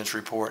daily attendance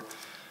report.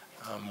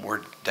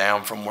 We're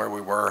down from where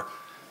we were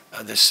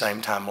this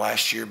same time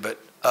last year, but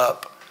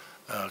up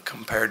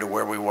compared to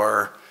where we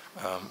were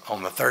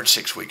on the third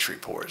 6 weeks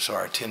report. So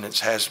our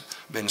attendance has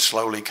been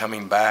slowly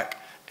coming back,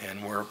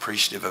 and we're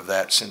appreciative of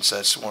that, since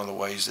that's one of the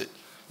ways that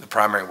the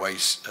primary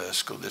ways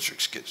school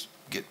districts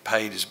get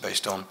paid is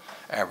based on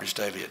average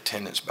daily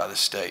attendance by the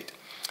state.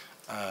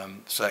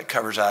 So that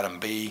covers item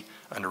B.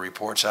 Under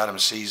reports, item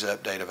C is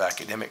update of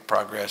academic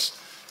progress,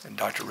 and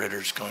Dr. Ritter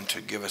is going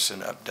to give us an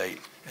update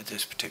at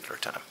this particular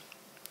time.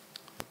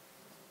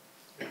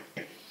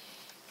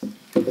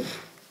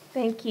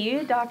 Thank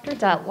you, Dr.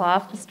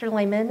 Dutloff, Mr.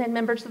 Lehman, and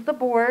members of the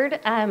board.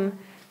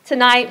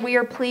 Tonight, we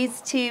are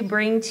pleased to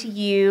bring to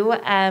you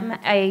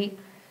a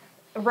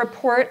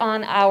report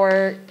on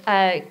our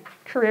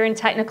career and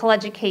technical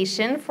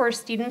education for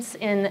students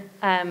in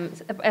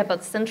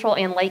both Central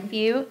and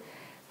Lakeview,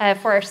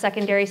 for our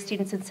secondary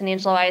students in San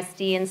Angelo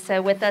ISD. And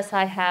so with us,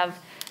 I have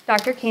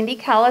Dr. Candy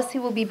Callis,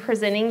 who will be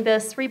presenting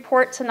this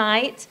report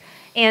tonight.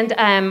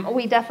 And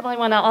we definitely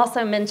want to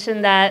also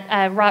mention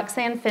that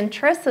Roxanne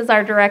Fentress is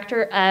our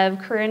Director of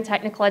Career and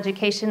Technical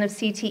Education of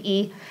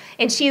CTE.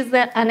 And she is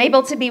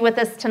unable to be with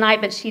us tonight,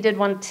 but she did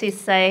want to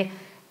say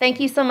thank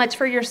you so much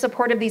for your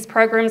support of these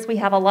programs. We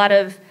have a lot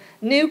of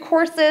new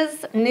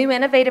courses, new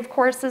innovative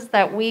courses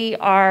that we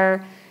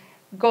are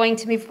going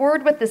to move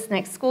forward with this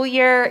next school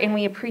year, and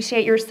we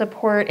appreciate your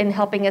support in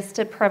helping us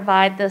to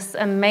provide this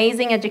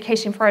amazing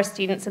education for our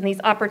students and these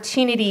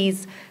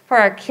opportunities for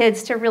our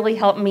kids to really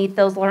help meet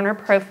those learner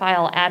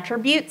profile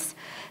attributes.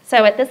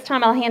 So at this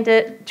time, I'll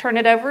turn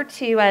it over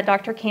to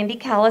Dr. Candy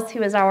Callis,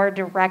 who is our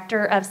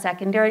Director of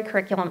Secondary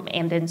Curriculum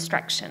and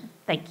Instruction.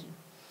 Thank you.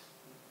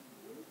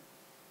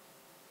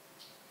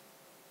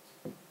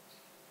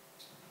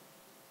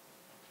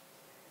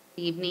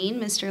 Evening,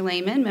 Mr.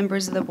 Lehman,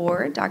 members of the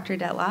board, Dr.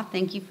 Detloff,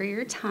 thank you for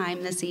your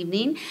time this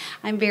evening.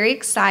 I'm very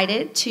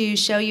excited to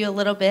show you a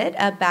little bit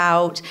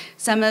about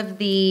some of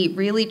the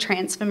really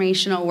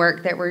transformational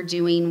work that we're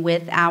doing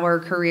with our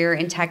career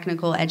and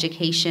technical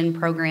education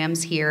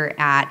programs here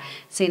at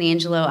San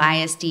Angelo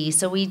ISD.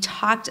 So we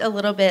talked a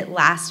little bit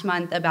last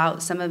month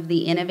about some of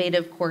the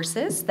innovative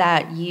courses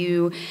that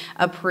you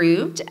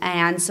approved,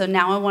 and so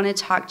now I want to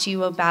talk to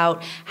you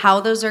about how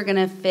those are going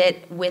to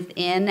fit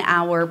within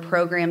our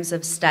programs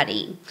of study.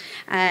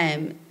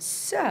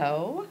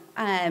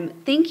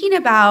 Thinking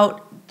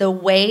about the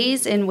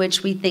ways in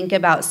which we think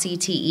about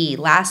CTE.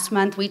 Last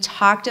month we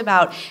talked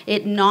about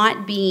it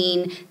not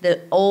being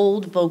the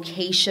old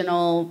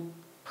vocational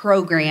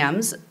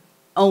programs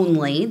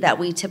only that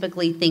we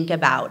typically think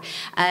about.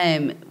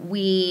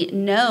 We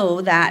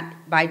know that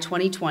by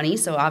 2020,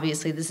 so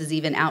obviously this is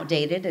even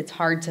outdated, it's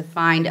hard to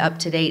find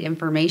up-to-date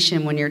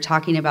information when you're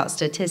talking about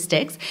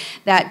statistics,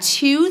 that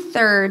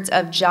 2/3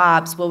 of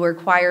jobs will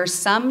require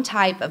some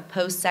type of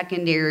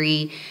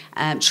post-secondary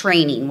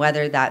training,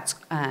 whether that's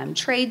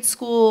trade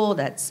school,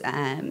 that's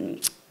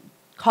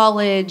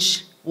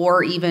college,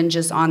 or even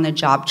just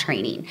on-the-job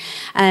training.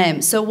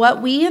 So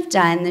what we have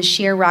done this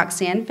year,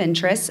 Roxanne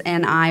Fentress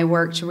and I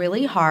worked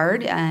really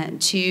hard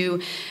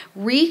to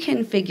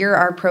reconfigure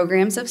our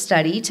programs of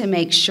study to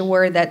make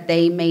sure that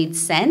they made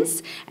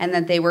sense and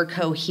that they were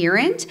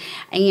coherent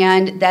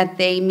and that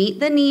they meet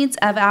the needs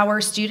of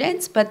our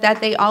students, but that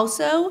they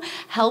also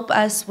help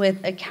us with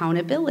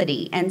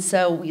accountability. And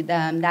so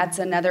that's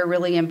another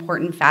really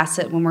important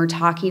facet when we're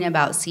talking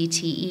about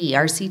CTE.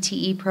 Our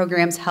CTE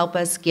programs help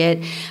us get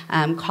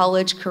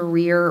college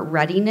career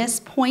readiness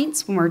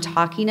points when we're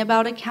talking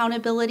about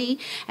accountability.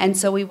 And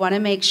so we want to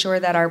make sure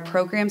that our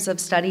programs of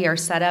study are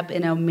set up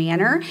in a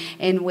manner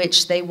in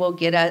which they will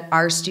get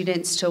our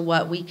students to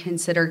what we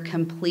consider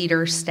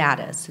completer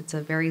status. It's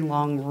a very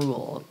long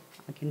rule.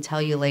 I can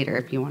tell you later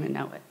if you want to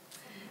know it.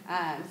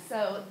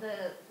 So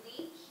the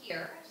link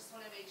here, I just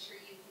want to make sure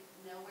you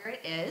know where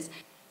it is.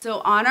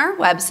 So on our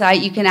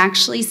website, you can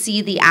actually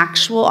see the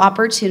actual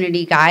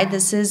opportunity guide.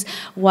 This is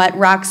what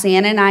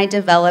Roxanne and I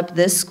developed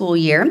this school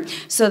year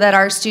so that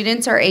our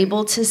students are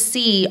able to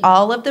see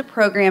all of the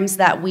programs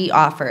that we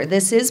offer.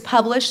 This is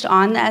published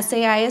on the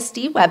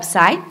SAISD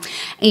website,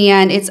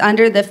 and it's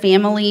under the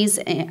Families,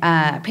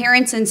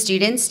 Parents and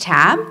Students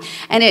tab,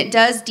 and it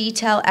does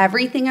detail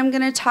everything I'm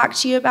going to talk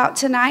to you about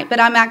tonight, but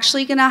I'm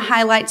actually going to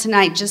highlight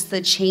tonight just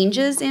the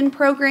changes in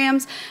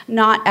programs,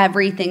 not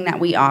everything that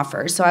we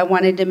offer. So I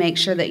wanted to make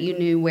sure that you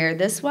knew where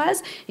this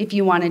was if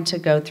you wanted to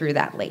go through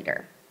that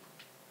later.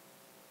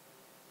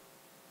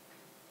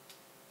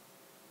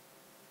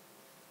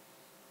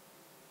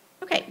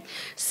 Okay,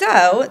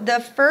 so the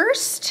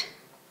first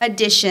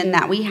addition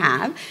that we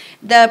have,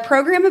 the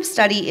program of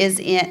study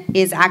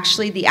is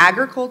actually the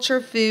Agriculture,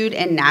 Food,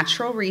 and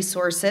Natural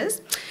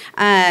Resources,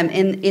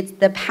 and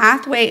the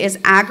pathway is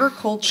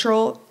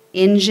agricultural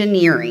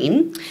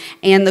engineering,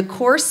 and the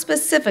course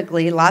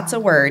specifically, lots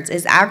of words,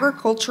 is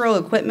agricultural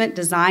equipment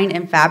design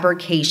and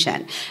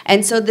fabrication.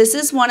 And so this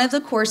is one of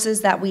the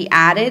courses that we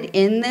added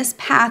in this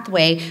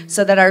pathway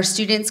so that our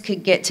students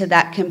could get to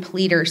that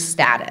completer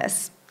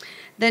status.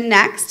 The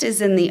next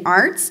is in the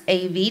Arts,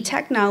 AV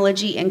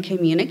Technology and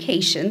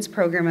Communications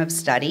program of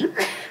study,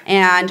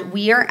 and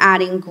we are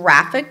adding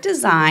graphic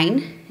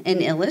design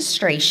and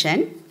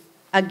illustration,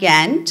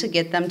 again, to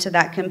get them to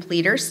that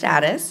completer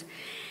status.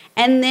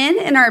 And then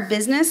in our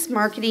Business,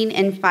 Marketing,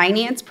 and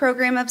Finance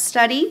program of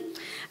study,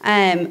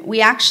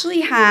 we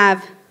actually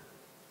have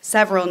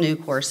several new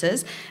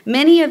courses.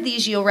 Many of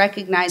these you'll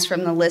recognize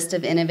from the list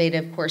of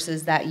innovative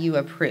courses that you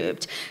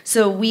approved.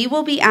 So we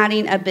will be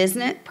adding a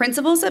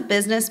Principles of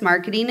Business,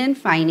 Marketing, and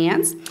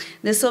Finance.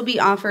 This will be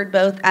offered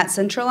both at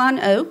Central on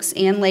Oaks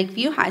and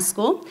Lakeview High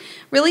School.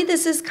 Really,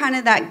 this is kind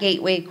of that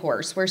gateway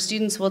course where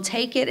students will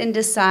take it and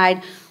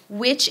decide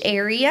which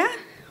area,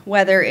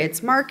 whether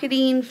it's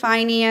marketing,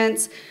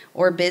 finance,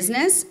 or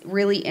business,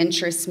 really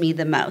interests me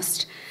the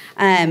most.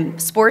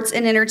 Sports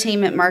and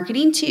entertainment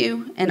marketing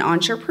too, and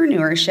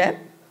entrepreneurship.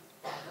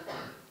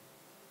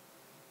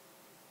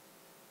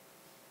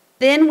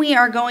 Then we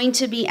are going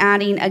to be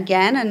adding,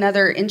 again,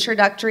 another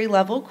introductory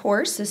level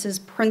course. This is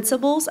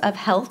Principles of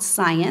Health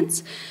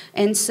Science.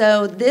 And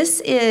so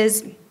this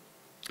is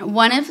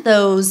one of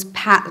those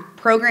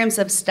programs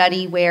of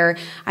study where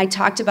I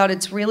talked about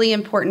it's really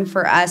important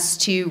for us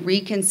to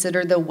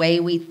reconsider the way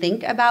we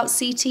think about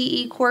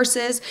CTE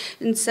courses.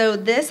 And so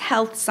this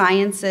health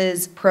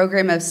sciences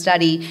program of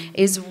study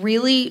is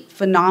really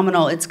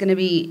phenomenal. It's going to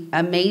be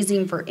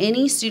amazing for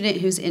any student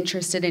who's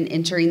interested in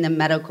entering the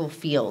medical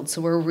field. So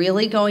we're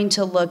really going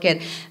to look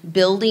at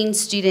building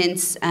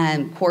students'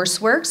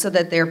 coursework so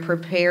that they're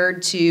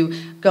prepared to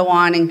go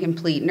on and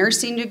complete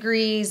nursing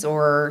degrees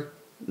or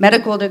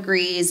medical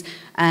degrees.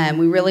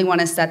 We really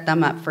want to set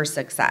them up for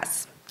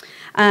success.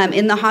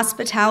 In the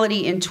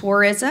hospitality and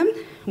tourism,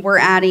 we're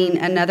adding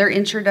another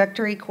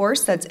introductory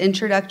course that's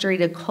Introductory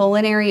to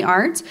Culinary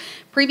Arts.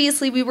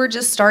 Previously, we were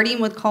just starting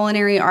with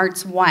Culinary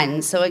Arts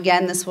 1. So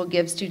again, this will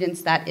give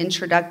students that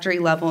introductory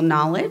level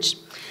knowledge.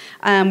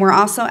 We're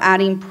also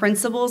adding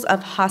Principles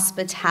of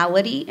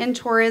Hospitality and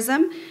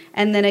Tourism.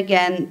 And then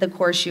again, the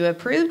course you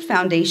approved,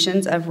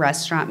 Foundations of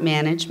Restaurant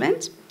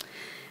Management.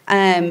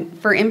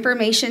 For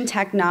information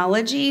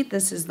technology,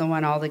 this is the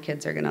one all the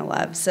kids are going to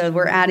love. So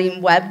we're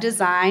adding web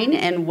design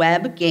and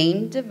web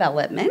game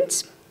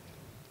development.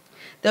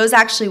 Those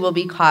actually will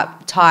be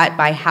taught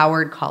by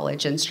Howard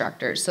College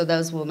instructors, so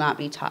those will not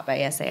be taught by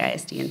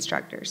SAISD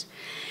instructors.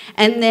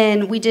 And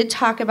then we did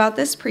talk about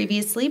this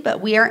previously, but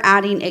we are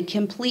adding a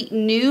complete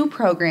new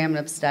program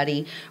of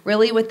study,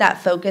 really with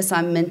that focus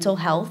on mental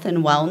health and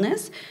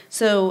wellness.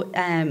 So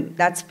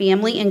that's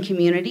Family and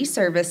Community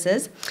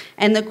Services.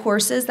 And the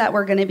courses that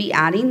we're going to be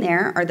adding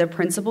there are the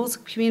Principles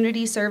of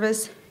Community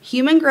Service,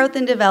 Human Growth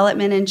and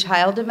Development, and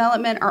Child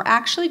Development are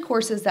actually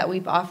courses that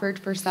we've offered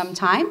for some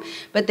time,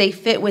 but they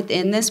fit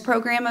within this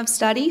program of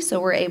study, so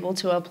we're able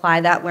to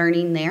apply that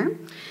learning there.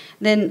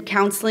 Then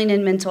Counseling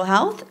and Mental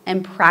Health,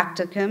 and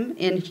Practicum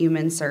in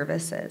Human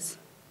Services.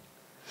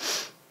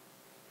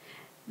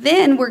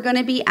 Then we're going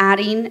to be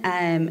adding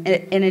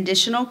an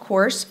additional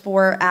course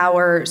for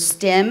our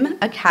STEM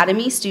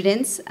Academy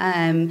students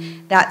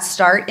that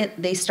start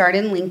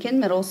in Lincoln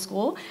Middle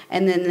School,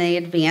 and then they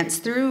advance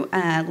through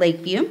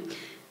Lakeview.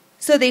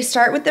 So they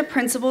start with the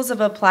Principles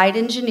of Applied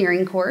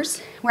Engineering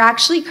course. We're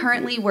actually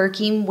currently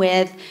working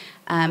with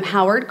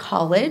Howard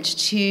College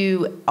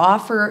to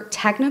offer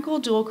technical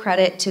dual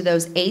credit to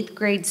those 8th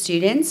grade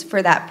students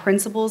for that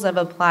Principles of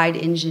Applied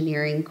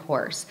Engineering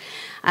course.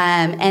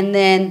 And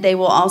then they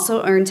will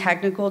also earn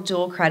technical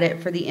dual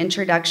credit for the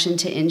Introduction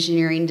to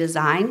Engineering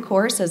Design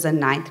course as a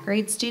 9th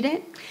grade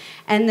student.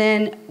 And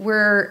then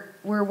we're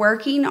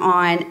working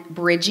on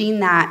bridging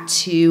that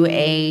to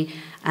a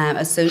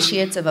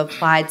Associates of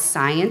Applied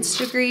Science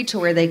degree to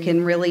where they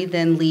can really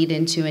then lead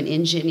into an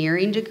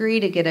engineering degree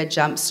to get a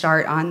jump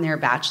start on their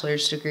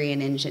bachelor's degree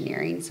in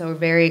engineering. So we're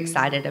very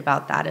excited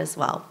about that as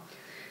well.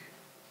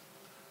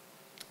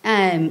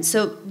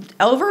 So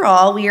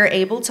overall, we are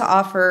able to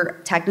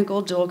offer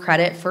technical dual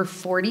credit for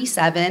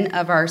 47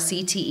 of our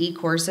CTE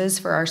courses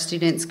for our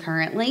students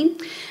currently.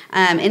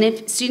 And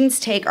if students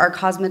take our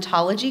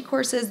cosmetology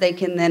courses, they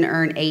can then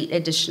earn 8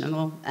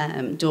 additional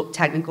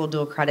technical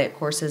dual credit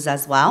courses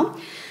as well.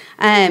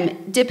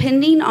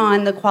 Depending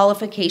on the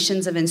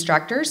qualifications of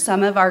instructors,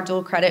 some of our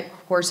dual credit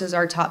courses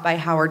are taught by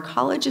Howard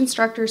College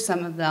instructors,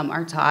 some of them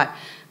are taught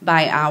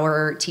by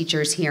our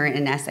teachers here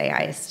in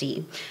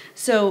SAISD.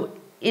 So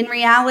in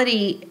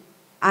reality,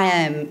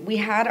 we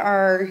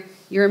had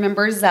you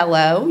remember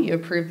Zello, you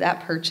approved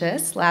that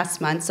purchase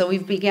last month, so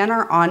we've begun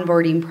our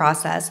onboarding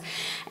process.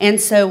 And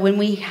so when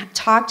we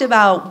talked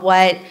about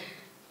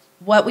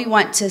what we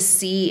want to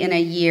see in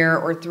a year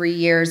or 3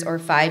 years or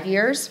 5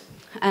 years,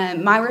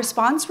 my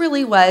response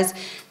really was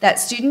that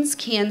students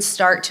can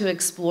start to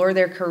explore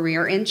their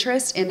career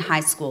interests in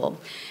high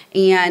school.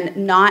 and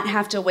not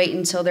have to wait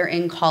until they're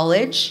in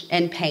college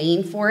and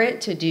paying for it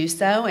to do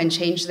so and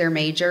change their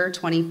major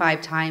 25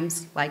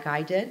 times like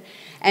I did.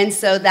 And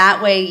so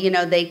that way, you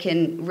know, they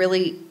can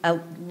really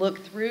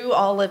look through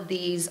all of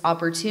these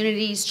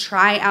opportunities,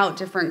 try out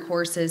different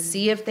courses,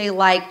 see if they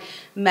like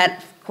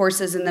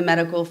courses in the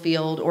medical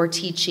field or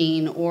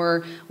teaching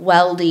or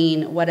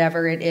welding,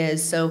 whatever it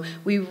is. So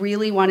we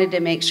really wanted to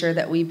make sure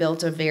that we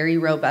built a very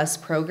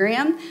robust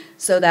program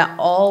so that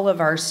all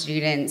of our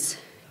students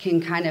can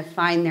kind of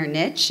find their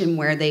niche and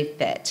where they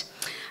fit.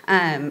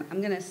 I'm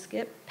going to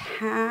skip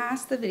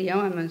past the video.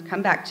 I'm going to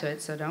come back to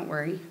it, so don't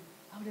worry.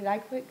 Oh, did I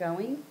quit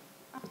going?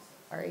 I'm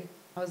sorry.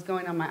 I was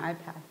going on my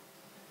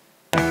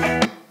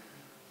iPad.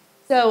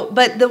 So,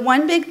 but the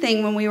one big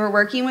thing when we were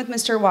working with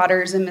Mr.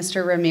 Waters and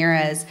Mr.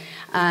 Ramirez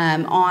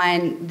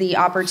on the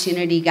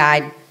opportunity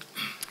guide,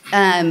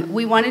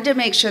 we wanted to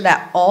make sure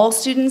that all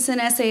students in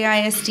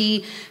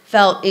SAISD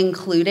felt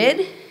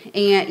included,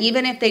 and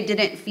even if they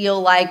didn't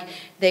feel like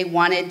they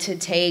wanted to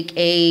take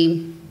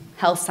a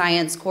health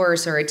science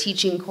course or a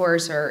teaching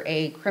course or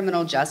a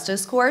criminal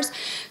justice course.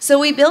 So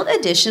we built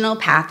additional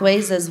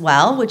pathways as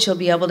well, which you'll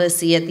be able to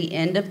see at the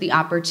end of the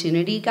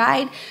opportunity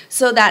guide,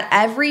 so that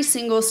every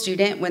single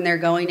student when they're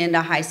going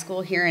into high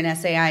school here in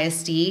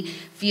SAISD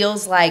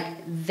feels like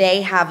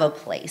they have a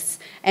place.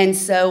 And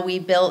so we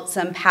built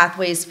some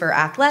pathways for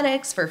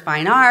athletics, for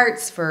fine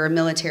arts, for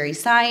military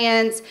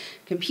science,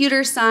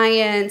 computer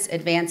science,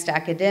 advanced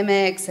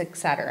academics,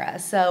 etc.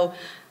 So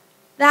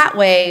that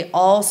way,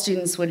 all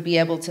students would be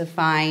able to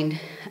find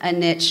a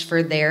niche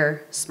for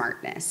their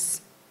smartness.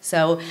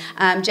 So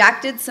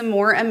Jack did some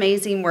more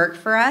amazing work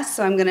for us,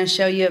 so I'm going to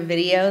show you a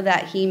video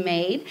that he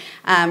made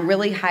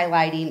really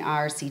highlighting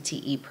our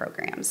CTE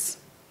programs.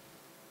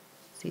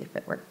 See if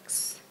it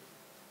works.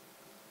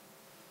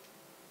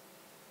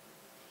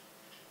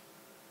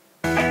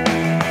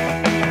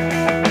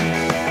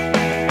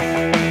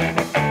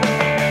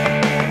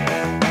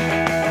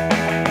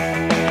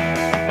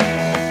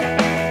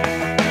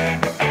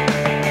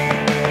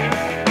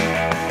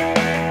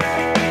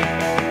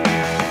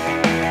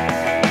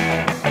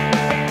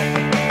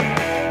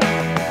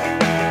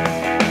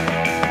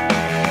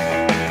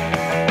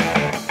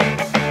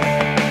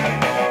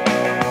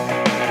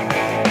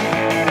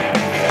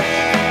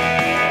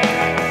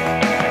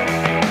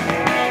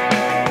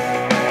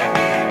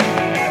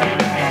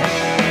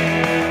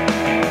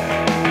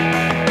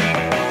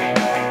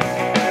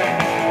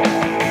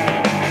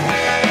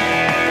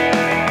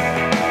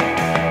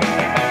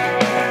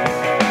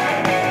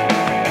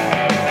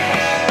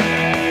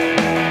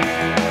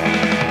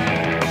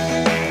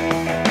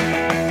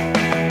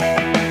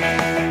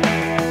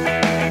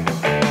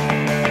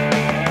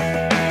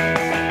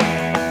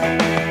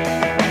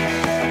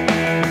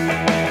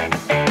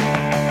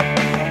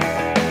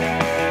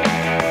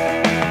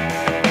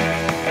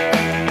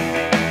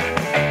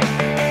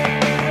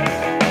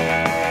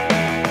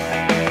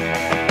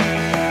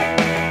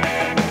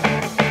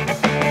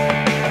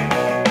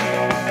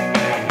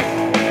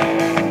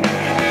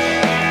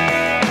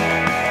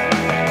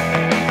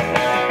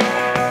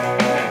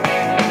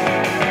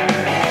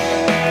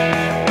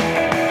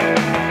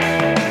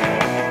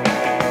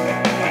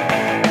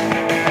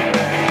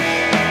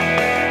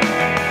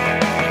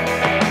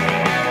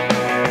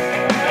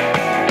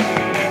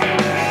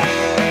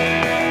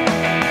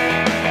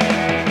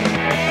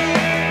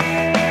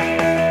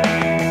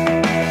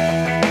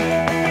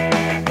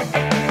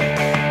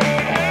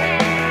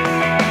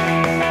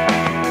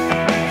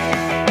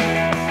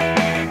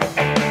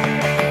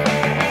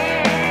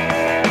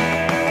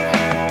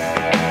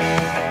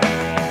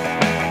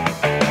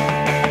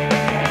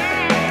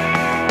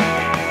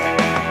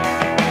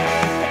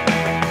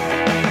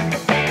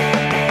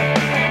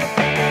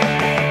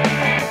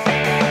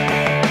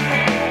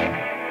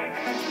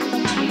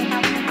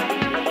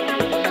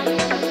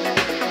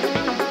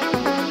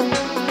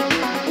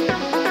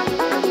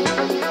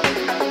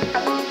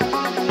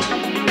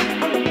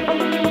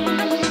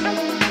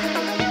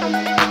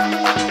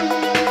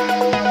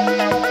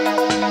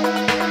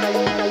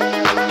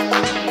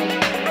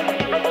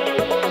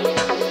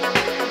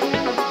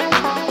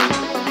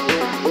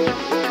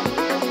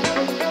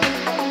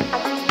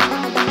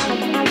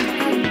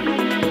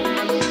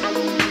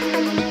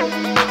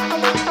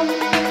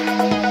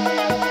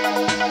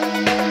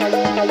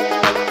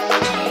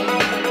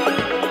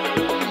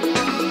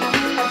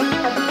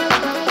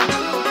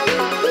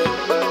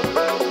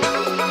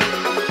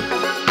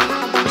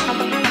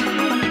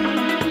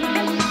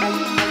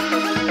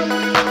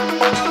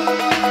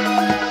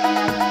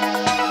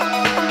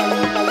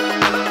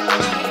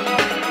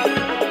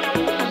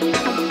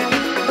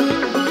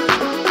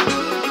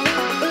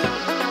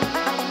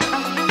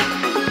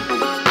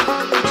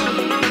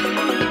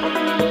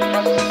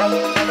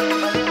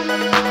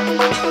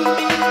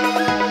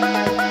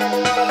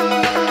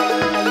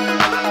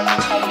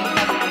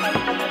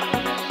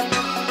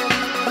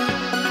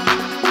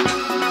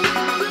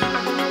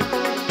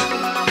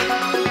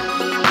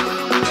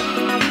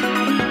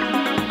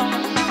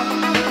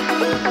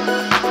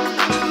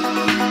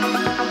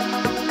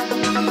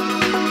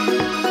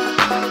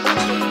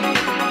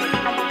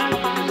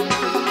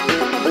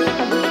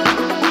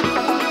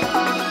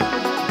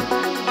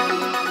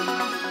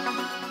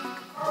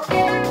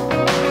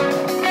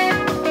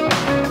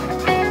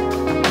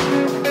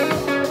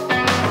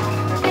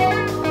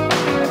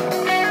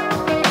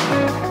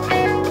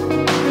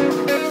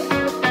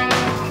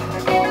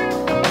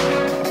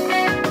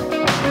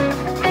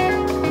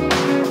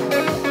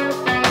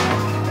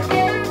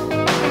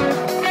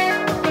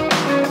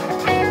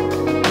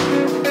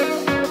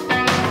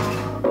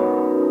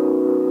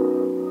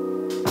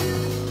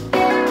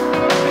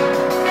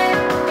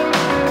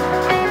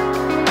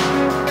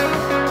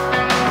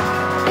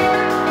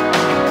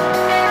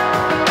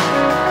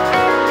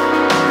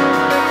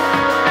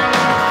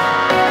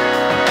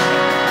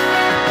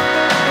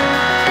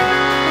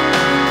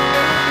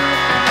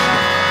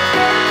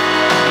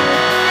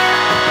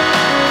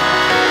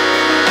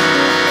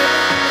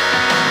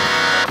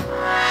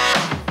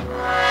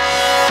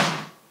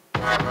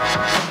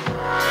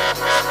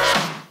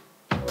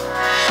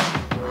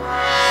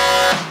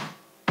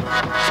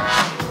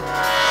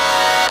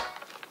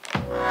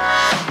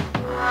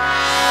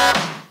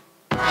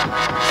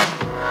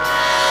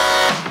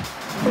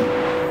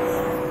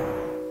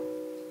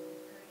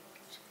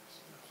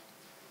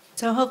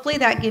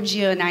 that gives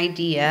you an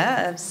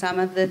idea of some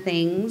of the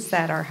things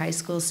that our high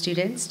school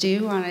students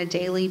do on a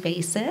daily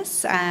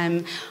basis.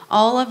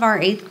 All of our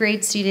 8th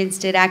grade students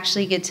did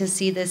actually get to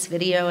see this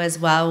video as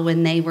well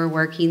when they were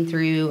working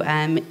through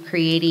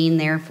creating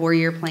their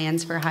 4-year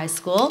plans for high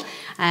school.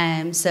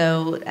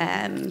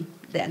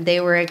 They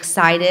were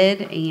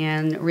excited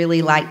and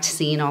really liked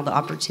seeing all the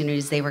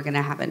opportunities they were going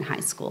to have in high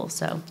school.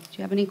 So, do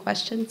you have any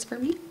questions for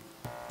me?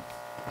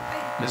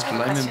 Mr.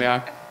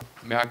 Lehman,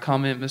 may I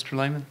comment, Mr.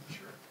 Lehman?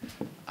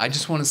 Sure. I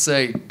just want to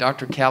say,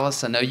 Dr.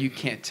 Callis, I know you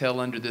can't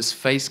tell under this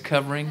face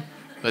covering,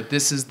 but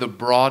this is the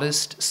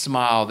broadest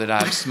smile that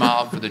I've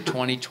smiled for the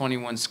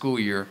 2021 school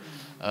year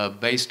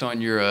based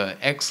on your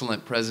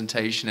excellent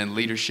presentation and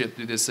leadership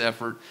through this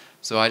effort.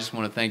 So I just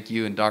want to thank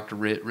you and Dr.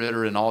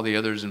 Ritter and all the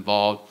others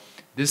involved.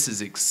 This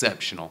is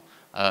exceptional.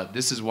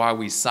 This is why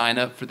we sign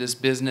up for this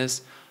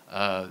business.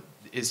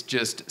 It's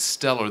just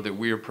stellar that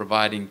we are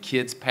providing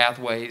kids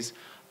pathways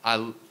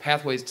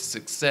to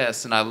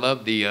success, and I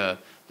love the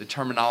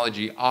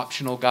terminology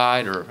optional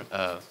guide or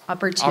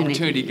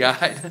opportunity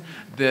guide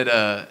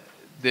that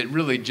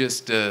really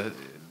just it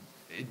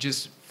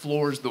just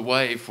floors the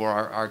way for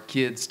our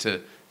kids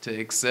to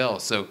excel.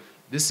 So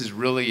this is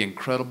really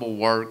incredible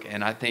work,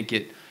 and I think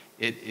it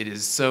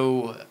is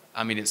so.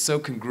 I mean, it's so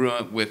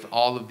congruent with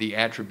all of the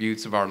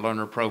attributes of our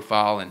learner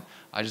profile, and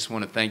I just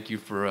want to thank you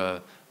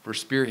for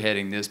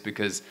spearheading this,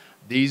 because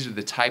these are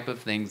the type of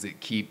things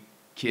that keep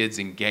kids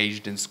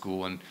engaged in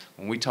school. And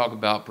when we talk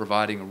about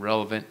providing a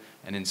relevant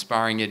and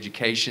inspiring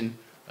education,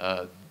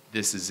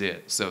 this is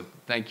it. So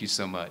thank you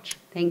so much.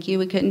 Thank you.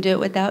 We couldn't do it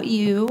without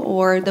you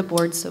or the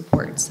board's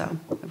support, so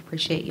I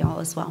appreciate you all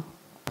as well.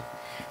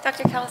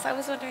 Dr. Callis, I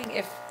was wondering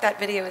if that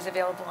video is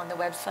available on the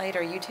website or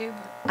YouTube?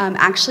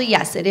 Actually,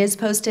 yes, it is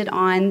posted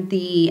on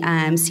the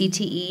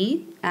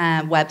CTE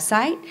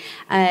website.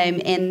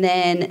 And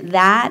then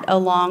that,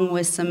 along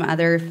with some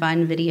other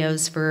fun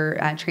videos for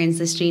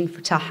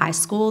transitioning to high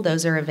school,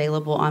 those are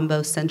available on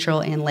both Central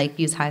and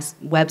Lakeview's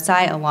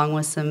website, along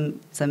with some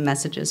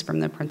messages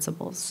from the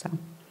principals. So.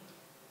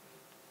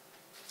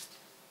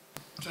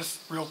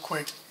 Just real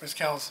quick, Ms.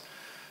 Callis.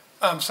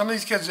 Some of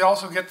these kids, they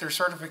also get their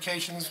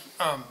certifications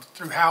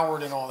through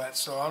Howard and all that.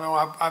 So I know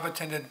I've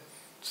attended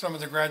some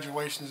of the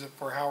graduations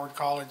for Howard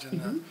College,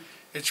 and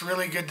it's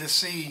really good to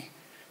see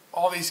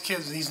all these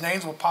kids. These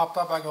names will pop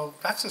up. I go,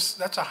 that's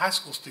a high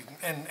school student,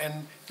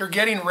 and they're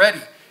getting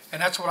ready,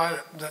 and that's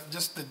what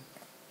just the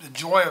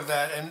joy of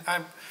that.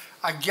 And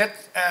I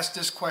get asked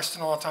this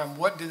question all the time: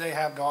 what do they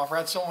have to offer? I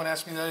had someone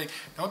ask me the other day,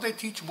 don't they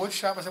teach wood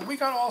shop? I said, we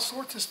got all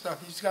sorts of stuff.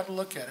 You just got to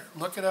look at it.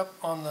 Look it up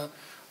on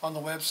the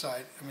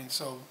website. I mean,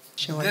 so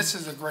sure. This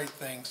is a great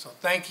thing. So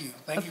thank you.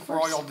 Thank you for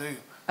all y'all do.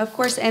 Of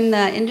course, and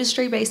the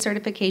industry-based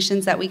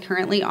certifications that we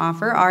currently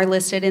offer are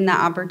listed in the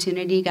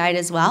opportunity guide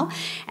as well.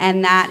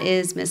 And that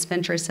is Ms.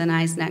 Fentress and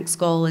I's next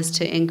goal, is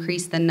to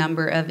increase the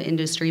number of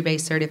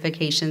industry-based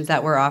certifications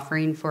that we're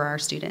offering for our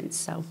students.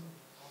 So.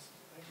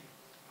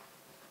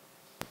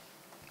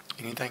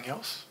 Anything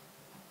else?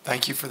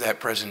 Thank you for that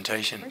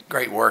presentation.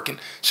 Great work. And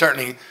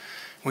certainly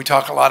we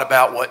talk a lot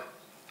about what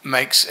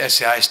makes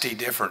SAISD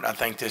different. I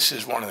think this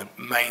is one of the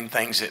main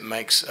things that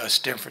makes us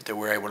different, that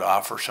we're able to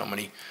offer so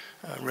many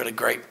really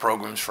great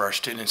programs for our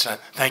students. And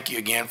thank you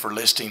again for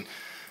listing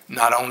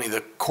not only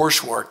the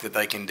coursework that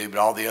they can do, but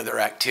all the other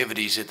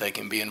activities that they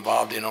can be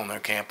involved in on their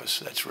campus.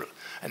 That's really,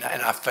 and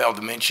I failed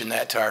to mention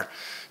that to our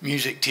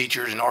music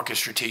teachers and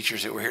orchestra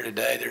teachers that were here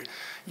today.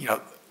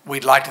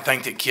 We'd like to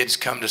think that kids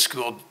come to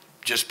school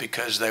just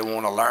because they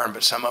want to learn,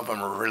 but some of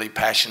them are really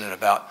passionate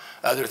about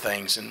other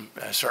things, and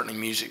certainly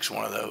music's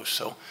one of those.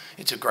 So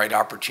it's a great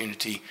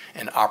opportunity,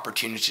 and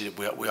opportunity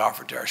that we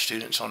offer to our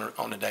students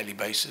on a daily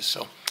basis.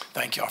 So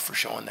thank y'all for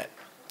showing that.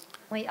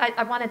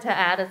 I wanted to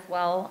add as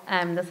well,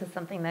 this is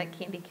something that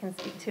Candy can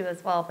speak to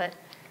as well, but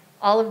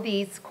all of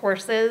these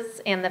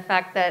courses and the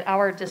fact that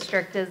our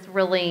district is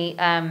really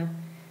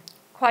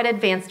quite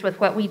advanced with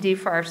what we do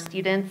for our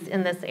students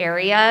in this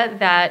area,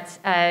 that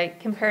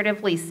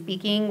comparatively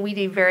speaking, we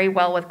do very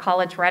well with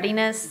college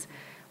readiness,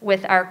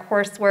 with our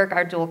coursework,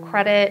 our dual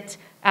credit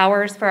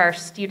hours for our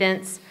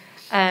students,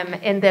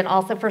 and then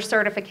also for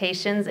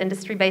certifications,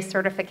 industry-based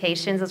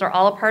certifications. Those are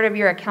all a part of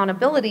your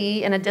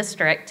accountability in a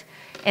district.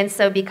 And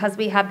so because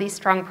we have these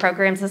strong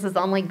programs, this is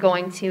only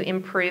going to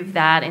improve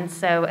that. And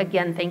so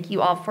again, thank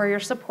you all for your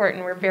support,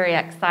 and we're very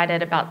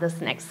excited about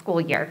this next school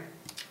year.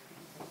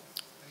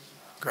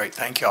 Great,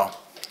 thank y'all.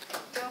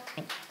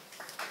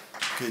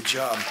 Good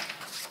job.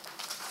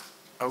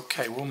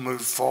 Okay, we'll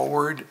move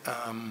forward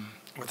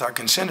with our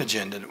consent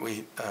agenda. Do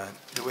we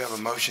have a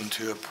motion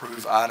to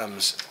approve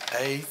items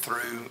A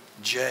through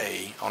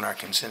J on our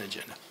consent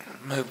agenda?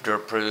 Move to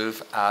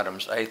approve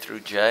items A through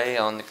J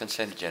on the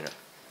consent agenda.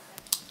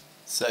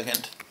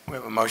 Second. We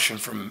have a motion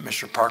from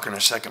Mr. Parker and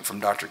a second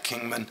from Dr.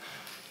 Kingman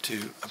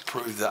to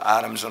approve the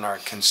items on our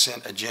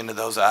consent agenda.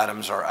 Those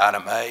items are: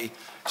 item A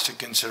is to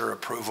consider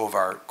approval of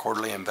our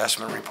quarterly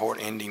investment report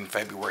ending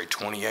February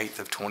 28th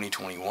of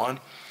 2021.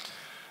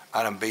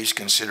 Item B is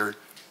consider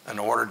an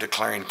order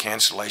declaring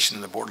cancellation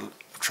of the Board of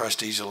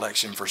Trustees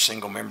election for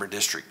single member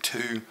District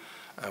 2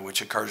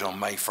 which occurs on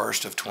May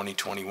 1st of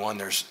 2021.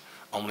 There's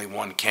only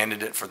one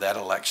candidate for that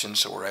election,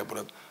 so we're able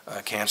to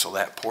cancel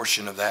that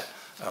portion of that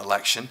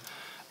election.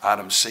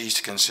 Item C is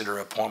to consider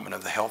appointment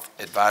of the Health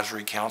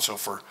Advisory Council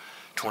for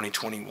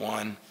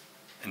 2021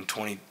 and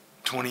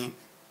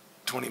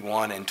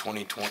 2021 and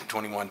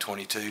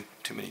 2021-22,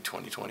 too many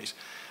 2020s.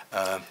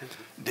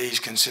 D is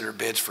consider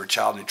bids for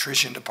Child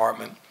Nutrition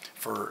Department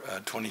for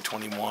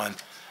 2021.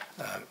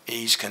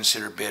 E is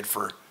consider bid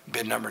for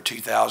bid number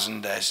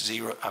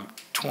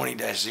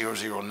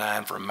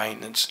 2000-20-009 for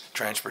maintenance,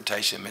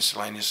 transportation,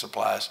 miscellaneous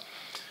supplies.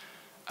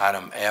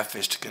 Item F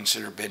is to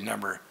consider bid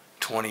number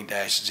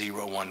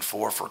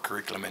 20-014 for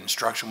curriculum and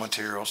instructional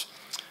materials.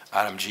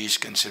 Item G is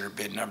consider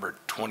bid number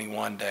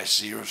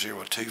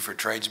 21-002 for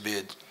trades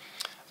bids.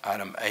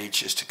 Item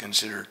H is to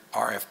consider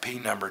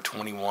RFP number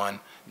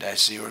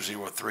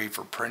 21-003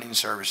 for printing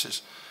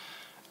services.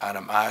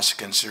 Item I is to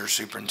consider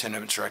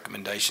superintendent's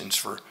recommendations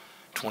for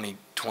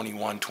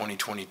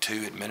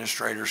 2021-2022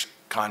 administrators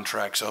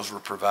contracts. Those were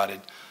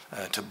provided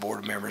to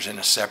board members in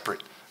a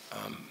separate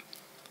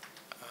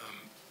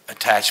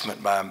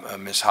attachment by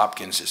Ms.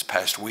 Hopkins this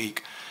past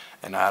week.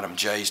 And item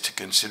J is to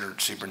consider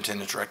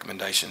superintendent's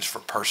recommendations for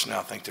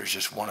personnel. I think there's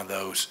just one of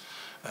those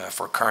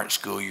for current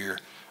school year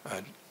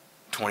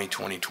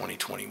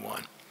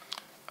 2020-2021.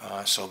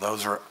 So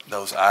those are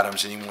those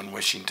items. Anyone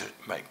wishing to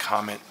make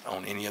comment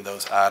on any of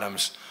those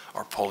items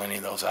or pull any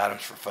of those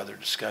items for further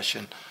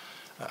discussion?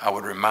 I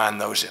would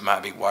remind those that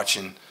might be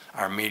watching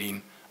our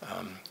meeting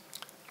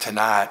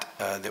tonight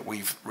that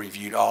we've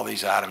reviewed all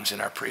these items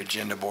in our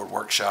pre-agenda board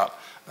workshop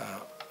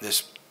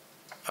this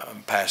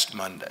past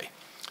Monday.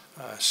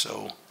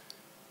 So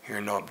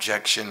hearing no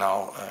objection,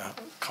 I'll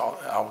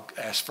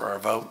ask for our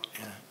vote.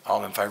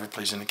 All in favor,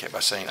 please indicate by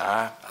saying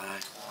aye. Aye.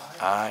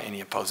 Aye.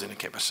 Any opposed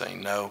indicate by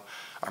saying no.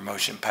 Our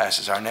motion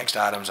passes. Our next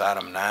item is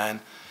item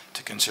 9,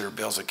 to consider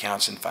bills,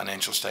 accounts, and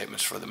financial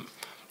statements for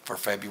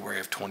February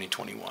of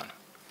 2021.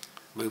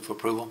 Move for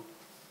approval.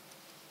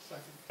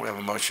 We have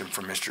a motion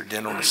from Mr.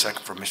 Dindal and a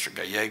second from Mr.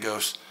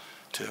 Gallegos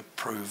to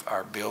approve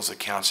our bills,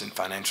 accounts, and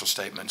financial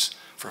statements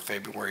for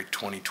February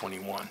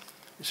 2021.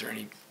 Is there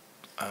any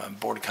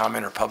board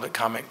comment or public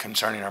comment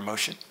concerning our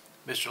motion?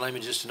 Mr.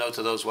 Lehman, just a note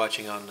to those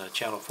watching on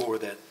Channel 4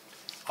 that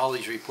all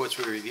these reports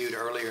we reviewed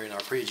earlier in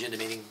our pre-agenda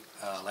meeting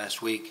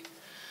last week.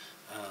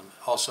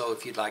 Also,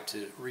 if you'd like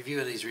to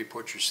review these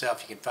reports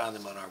yourself, you can find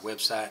them on our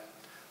website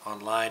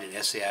online at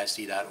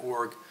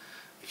saisd.org.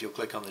 If you'll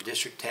click on the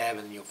district tab,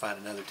 and then you'll find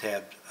another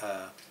tab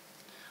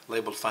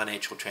labeled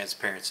Financial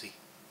Transparency.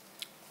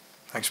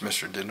 Thanks,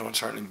 Mr. Dindal, and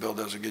certainly Bill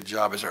does a good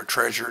job as our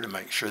treasurer to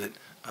make sure that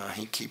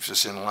he keeps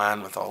us in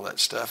line with all that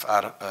stuff.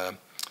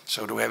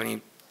 So do we have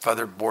any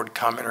further board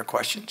comment or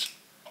questions?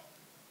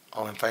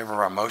 All in favor of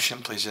our motion,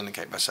 please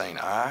indicate by saying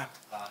aye.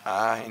 Aye.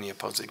 Aye. Any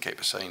opposed indicate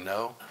by saying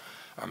no.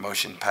 Our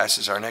motion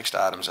passes. Our next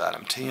item is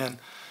item 10.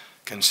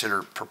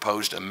 Consider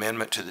proposed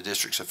amendment to the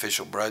district's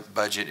official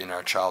budget in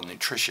our Child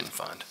Nutrition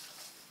Fund.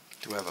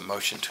 Do we have a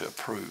motion to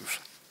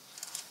approve?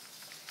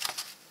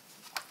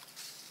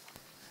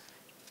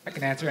 I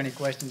can answer any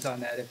questions on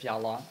that if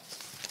y'all want.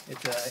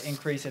 It's an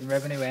increase in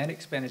revenue and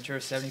expenditure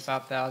of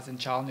 $75,000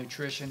 child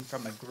nutrition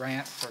from a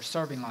grant for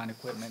serving line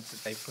equipment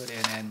that they put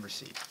in and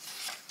received.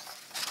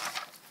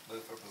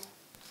 Move for approval.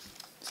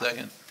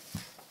 Second.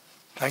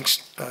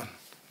 Thanks,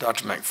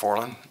 Dr.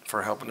 McFarland,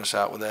 for helping us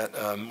out with that.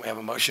 We have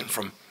a motion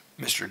from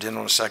Mr. Dindal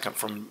and a second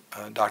from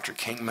Dr.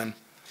 Kingman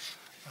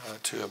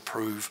to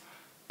approve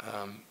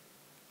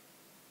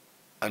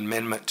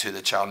amendment to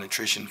the Child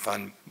Nutrition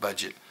Fund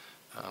budget.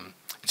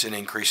 It's an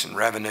increase in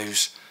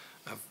revenues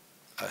of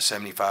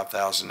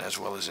 $75,000 as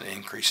well as an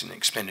increase in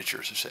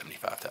expenditures of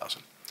 $75,000.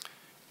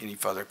 Any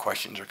further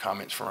questions or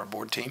comments from our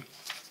board team?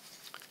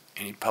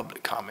 Any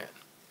public comment?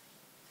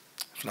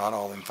 If not,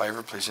 all in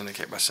favor, please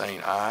indicate by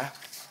saying aye.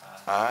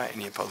 Aye.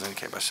 Any opposed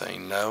indicate by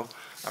saying no.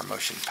 Our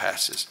motion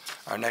passes.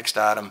 Our next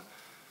item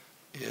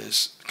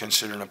is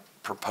considering a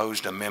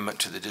proposed amendment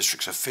to the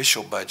district's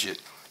official budget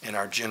in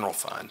our general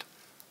fund.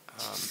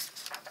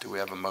 Do we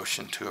have a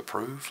motion to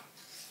approve?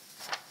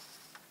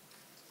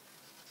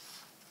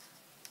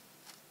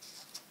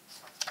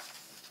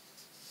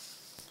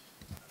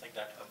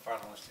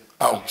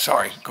 Oh,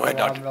 sorry. Go ahead,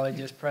 Doctor. I'm really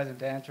just present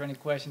to answer any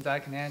questions I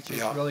can answer.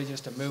 Yeah. It's really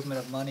just a movement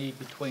of money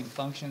between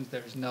functions.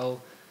 There's no,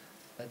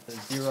 that's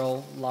a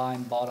zero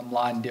line, bottom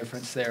line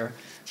difference there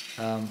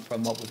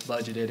from what was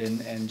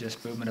budgeted and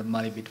just movement of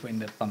money between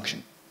the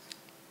function.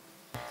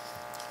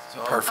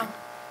 Perfect.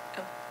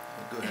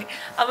 Go ahead.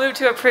 I'll move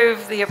to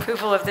approve the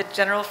approval of the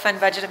general fund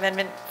budget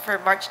amendment for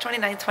March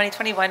 29,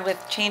 2021 with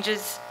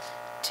changes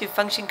to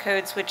function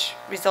codes which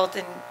result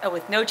in,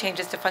 with no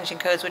changes to function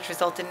codes which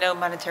result in no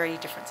monetary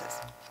differences.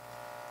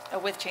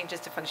 With changes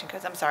to function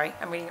codes, I'm sorry,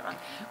 I'm reading it wrong.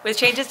 With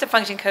changes to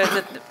function codes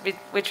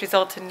which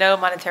result in no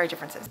monetary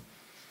differences.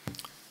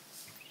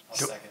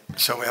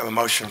 So we have a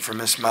motion from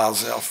Ms.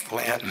 Mizell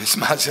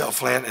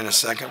Flint, and a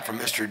second from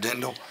Mr.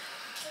 Dindal.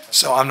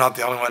 So I'm not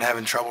the only one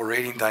having trouble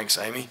reading. Thanks,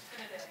 Amy.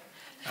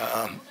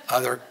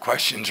 Other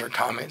questions or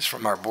comments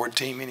from our board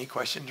team? Any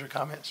questions or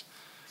comments?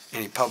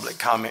 Any public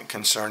comment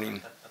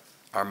concerning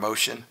our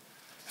motion?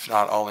 If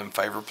not, all in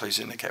favor, please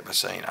indicate by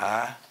saying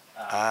aye.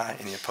 Aye.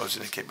 Any opposed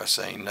indicate by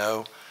saying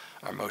no.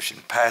 Our motion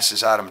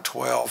passes. Item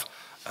 12,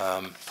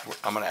 I'm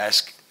going to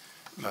ask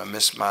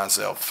Ms.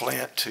 Mizell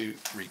Flint to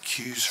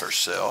recuse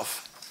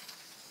herself.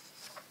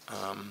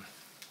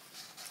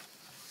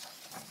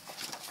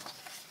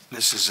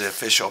 This is the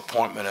official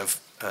appointment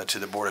to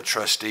the Board of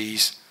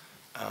Trustees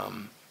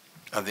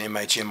of the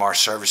MHMR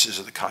Services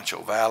of the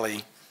Concho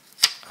Valley.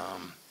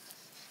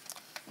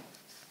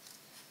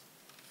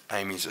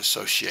 Amy's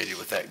associated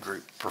with that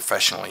group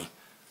professionally,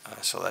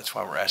 so that's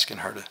why we're asking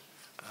her to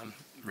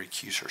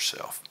recuse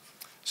herself.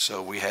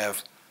 So we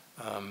have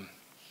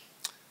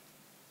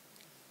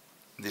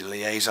the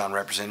liaison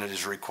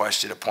representatives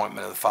requested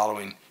appointment of the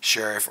following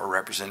sheriff or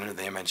representative of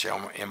the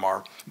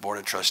MHMR Board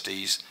of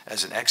Trustees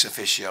as an ex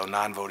officio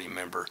non-voting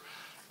member,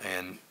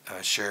 and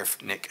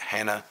Sheriff Nick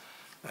Hanna,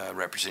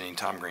 representing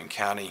Tom Green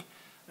County,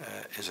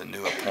 is a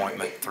new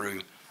appointment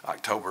through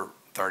October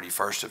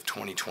 31st of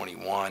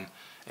 2021,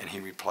 and he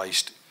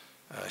replaced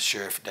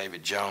Sheriff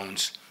David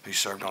Jones, who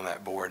served on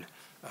that board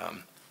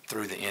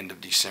through the end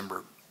of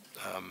December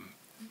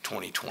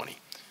 2020.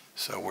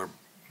 So we're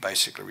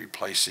basically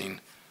replacing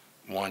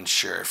one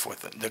sheriff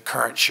with the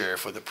current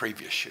sheriff with the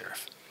previous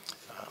sheriff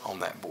on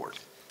that board.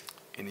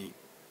 Any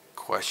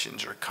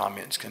questions or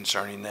comments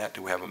concerning that?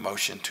 Do we have a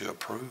motion to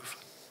approve?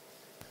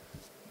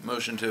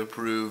 Motion to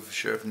approve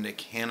Sheriff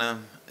Nick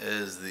Hanna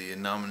as the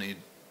nominee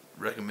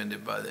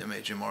recommended by the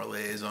MHMR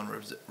liaison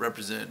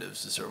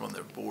representatives to serve on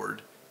their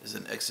board as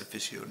an ex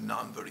officio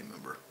non-voting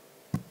member.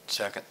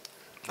 Second.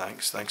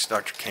 Thanks,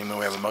 Dr. Kingman.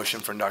 We have a motion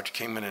from Dr.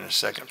 Kingman and a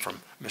second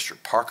from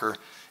Mr. Parker.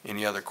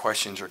 Any other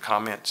questions or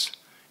comments?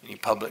 Any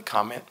public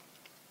comment?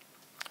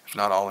 If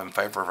not, all in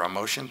favor of our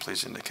motion,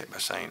 please indicate by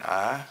saying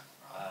aye.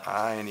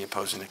 Aye. Any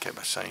opposed indicate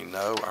by saying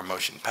no. Our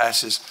motion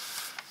passes.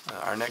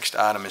 Our next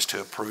item is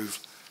to approve.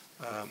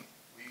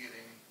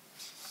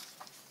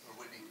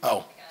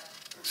 Oh,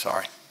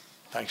 sorry.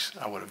 Thanks.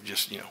 I would have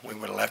just, we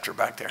would have left her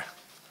back there.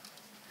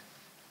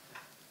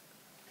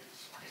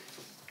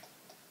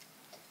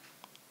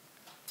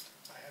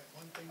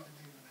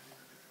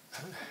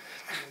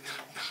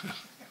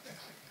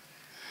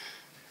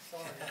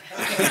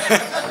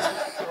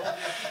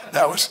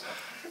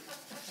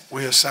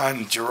 We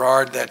assigned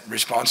Gerard that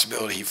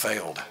responsibility. He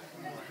failed.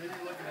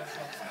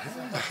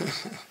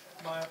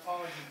 My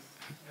apologies.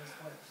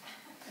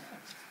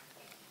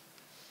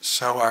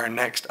 So our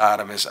next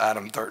item is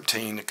item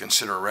 13, to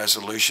consider a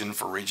resolution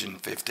for Region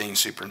 15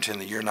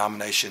 Superintendent of the Year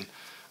nomination.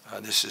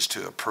 This is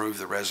to approve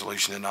the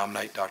resolution to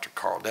nominate Dr.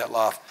 Carl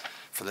Detloff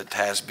for the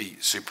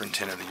TASB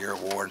Superintendent of the Year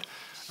Award.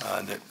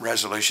 The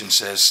resolution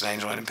says San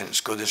Angelo Independent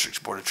School District's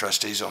Board of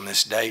Trustees on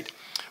this date,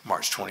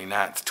 March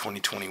 29th,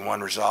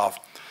 2021, resolve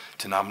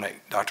to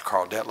nominate Dr.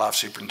 Carl Detloff,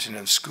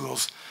 Superintendent of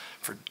Schools,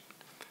 for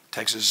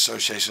Texas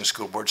Association of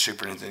School Board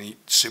Superintendent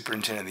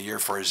of the Year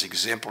for his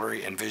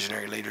exemplary and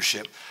visionary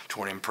leadership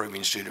toward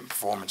improving student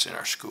performance in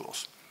our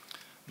schools.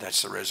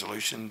 That's the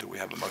resolution. Do we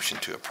have a motion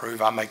to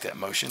approve? I'll make that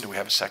motion. Do we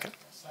have a second?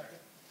 Second.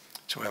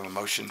 So we have a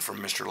motion from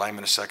Mr.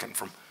 Lehman, a second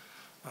from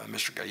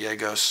Mr.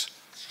 Gallegos.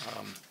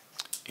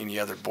 Any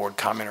other board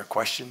comment or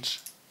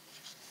questions?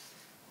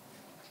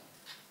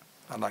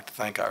 I'd like to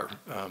thank our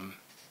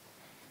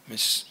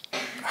Ms.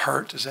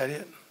 Hurt, is that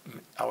it?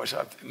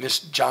 Miss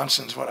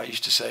Johnson's what I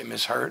used to say,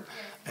 Miss Hurt,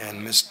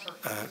 and Miss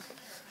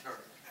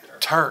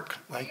Turk,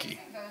 thank you.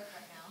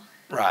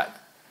 Right,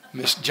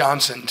 Miss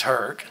Johnson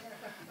Turk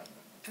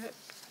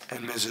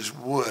and Mrs.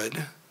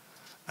 Wood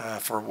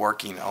for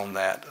working on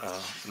that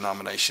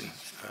nomination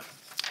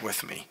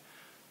with me.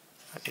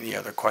 Any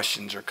other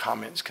questions or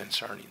comments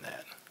concerning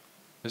that?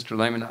 Mr.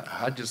 Lehman,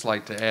 I'd just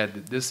like to add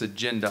that this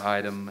agenda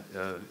item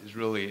is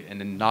really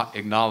an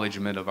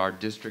acknowledgement of our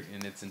district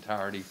in its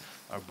entirety,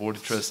 our Board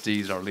of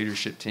Trustees, our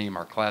leadership team,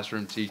 our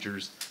classroom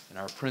teachers, and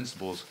our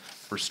principals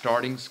for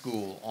starting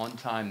school on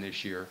time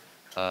this year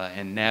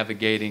and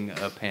navigating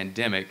a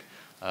pandemic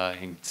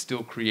and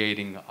still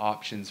creating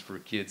options for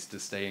kids to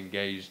stay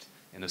engaged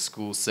in a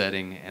school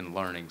setting and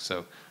learning.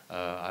 So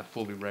I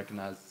fully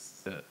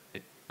recognize the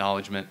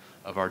acknowledgement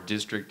of our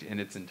district in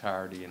its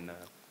entirety, and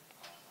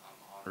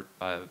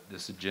by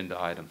this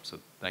agenda item, so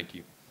thank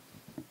you.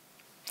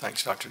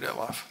 Thanks, Dr.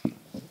 Detloff.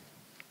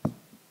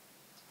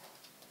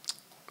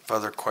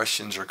 Further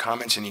questions or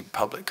comments? Any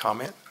public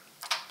comment?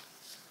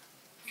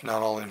 If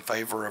not, all in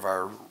favor of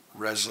our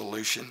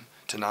resolution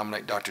to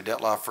nominate Dr.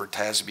 Detloff for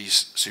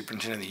TASB's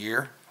Superintendent of the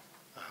Year?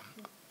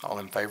 All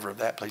in favor of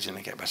that, please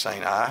indicate by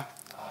saying aye.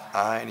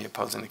 Aye. Any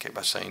opposed indicate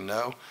by saying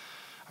no.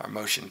 Our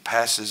motion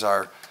passes.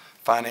 Our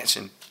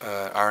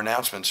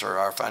announcements are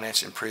our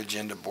Finance and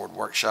Pre-Agenda Board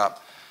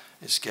Workshop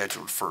is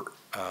scheduled for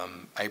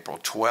April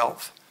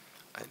 12th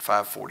at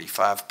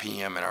 5:45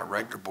 p.m. and our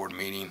regular board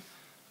meeting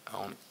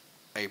on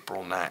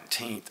April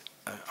 19th,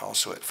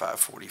 also at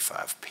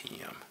 5:45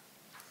 p.m.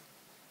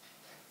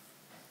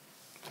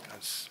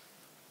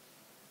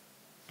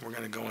 We're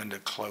going to go into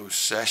closed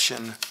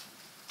session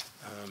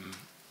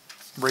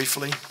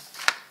briefly.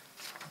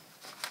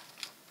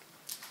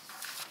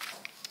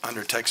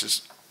 Under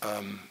Texas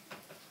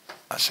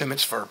I assume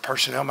it's for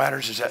personnel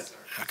matters, is that,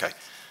 okay.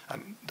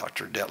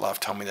 Dr. Detloff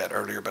told me that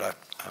earlier, but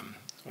I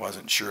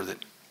wasn't sure that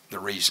the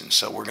reason.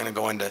 So we're going to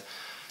go into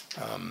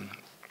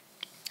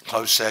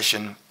closed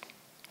session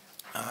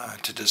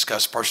to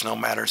discuss personnel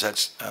matters.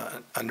 That's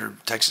under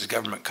Texas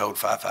Government Code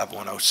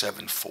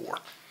 551074.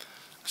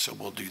 So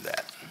we'll do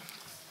that.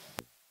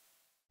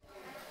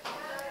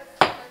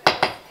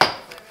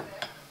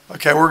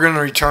 Okay, we're going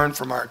to return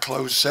from our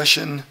closed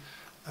session.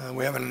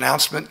 We have an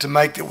announcement to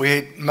make that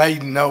we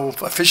made no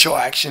official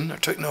action or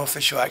took no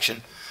official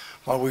action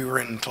while we were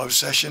in closed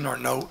session, or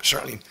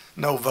certainly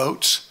no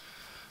votes.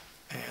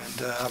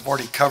 And I've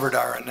already covered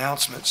our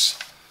announcements,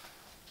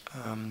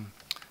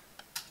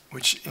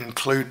 which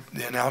include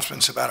the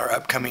announcements about our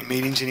upcoming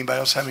meetings. Anybody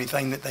else have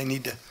anything that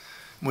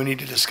we need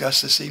to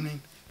discuss this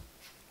evening?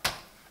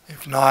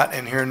 If not,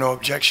 and hear no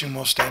objection,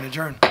 we'll stand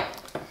adjourned.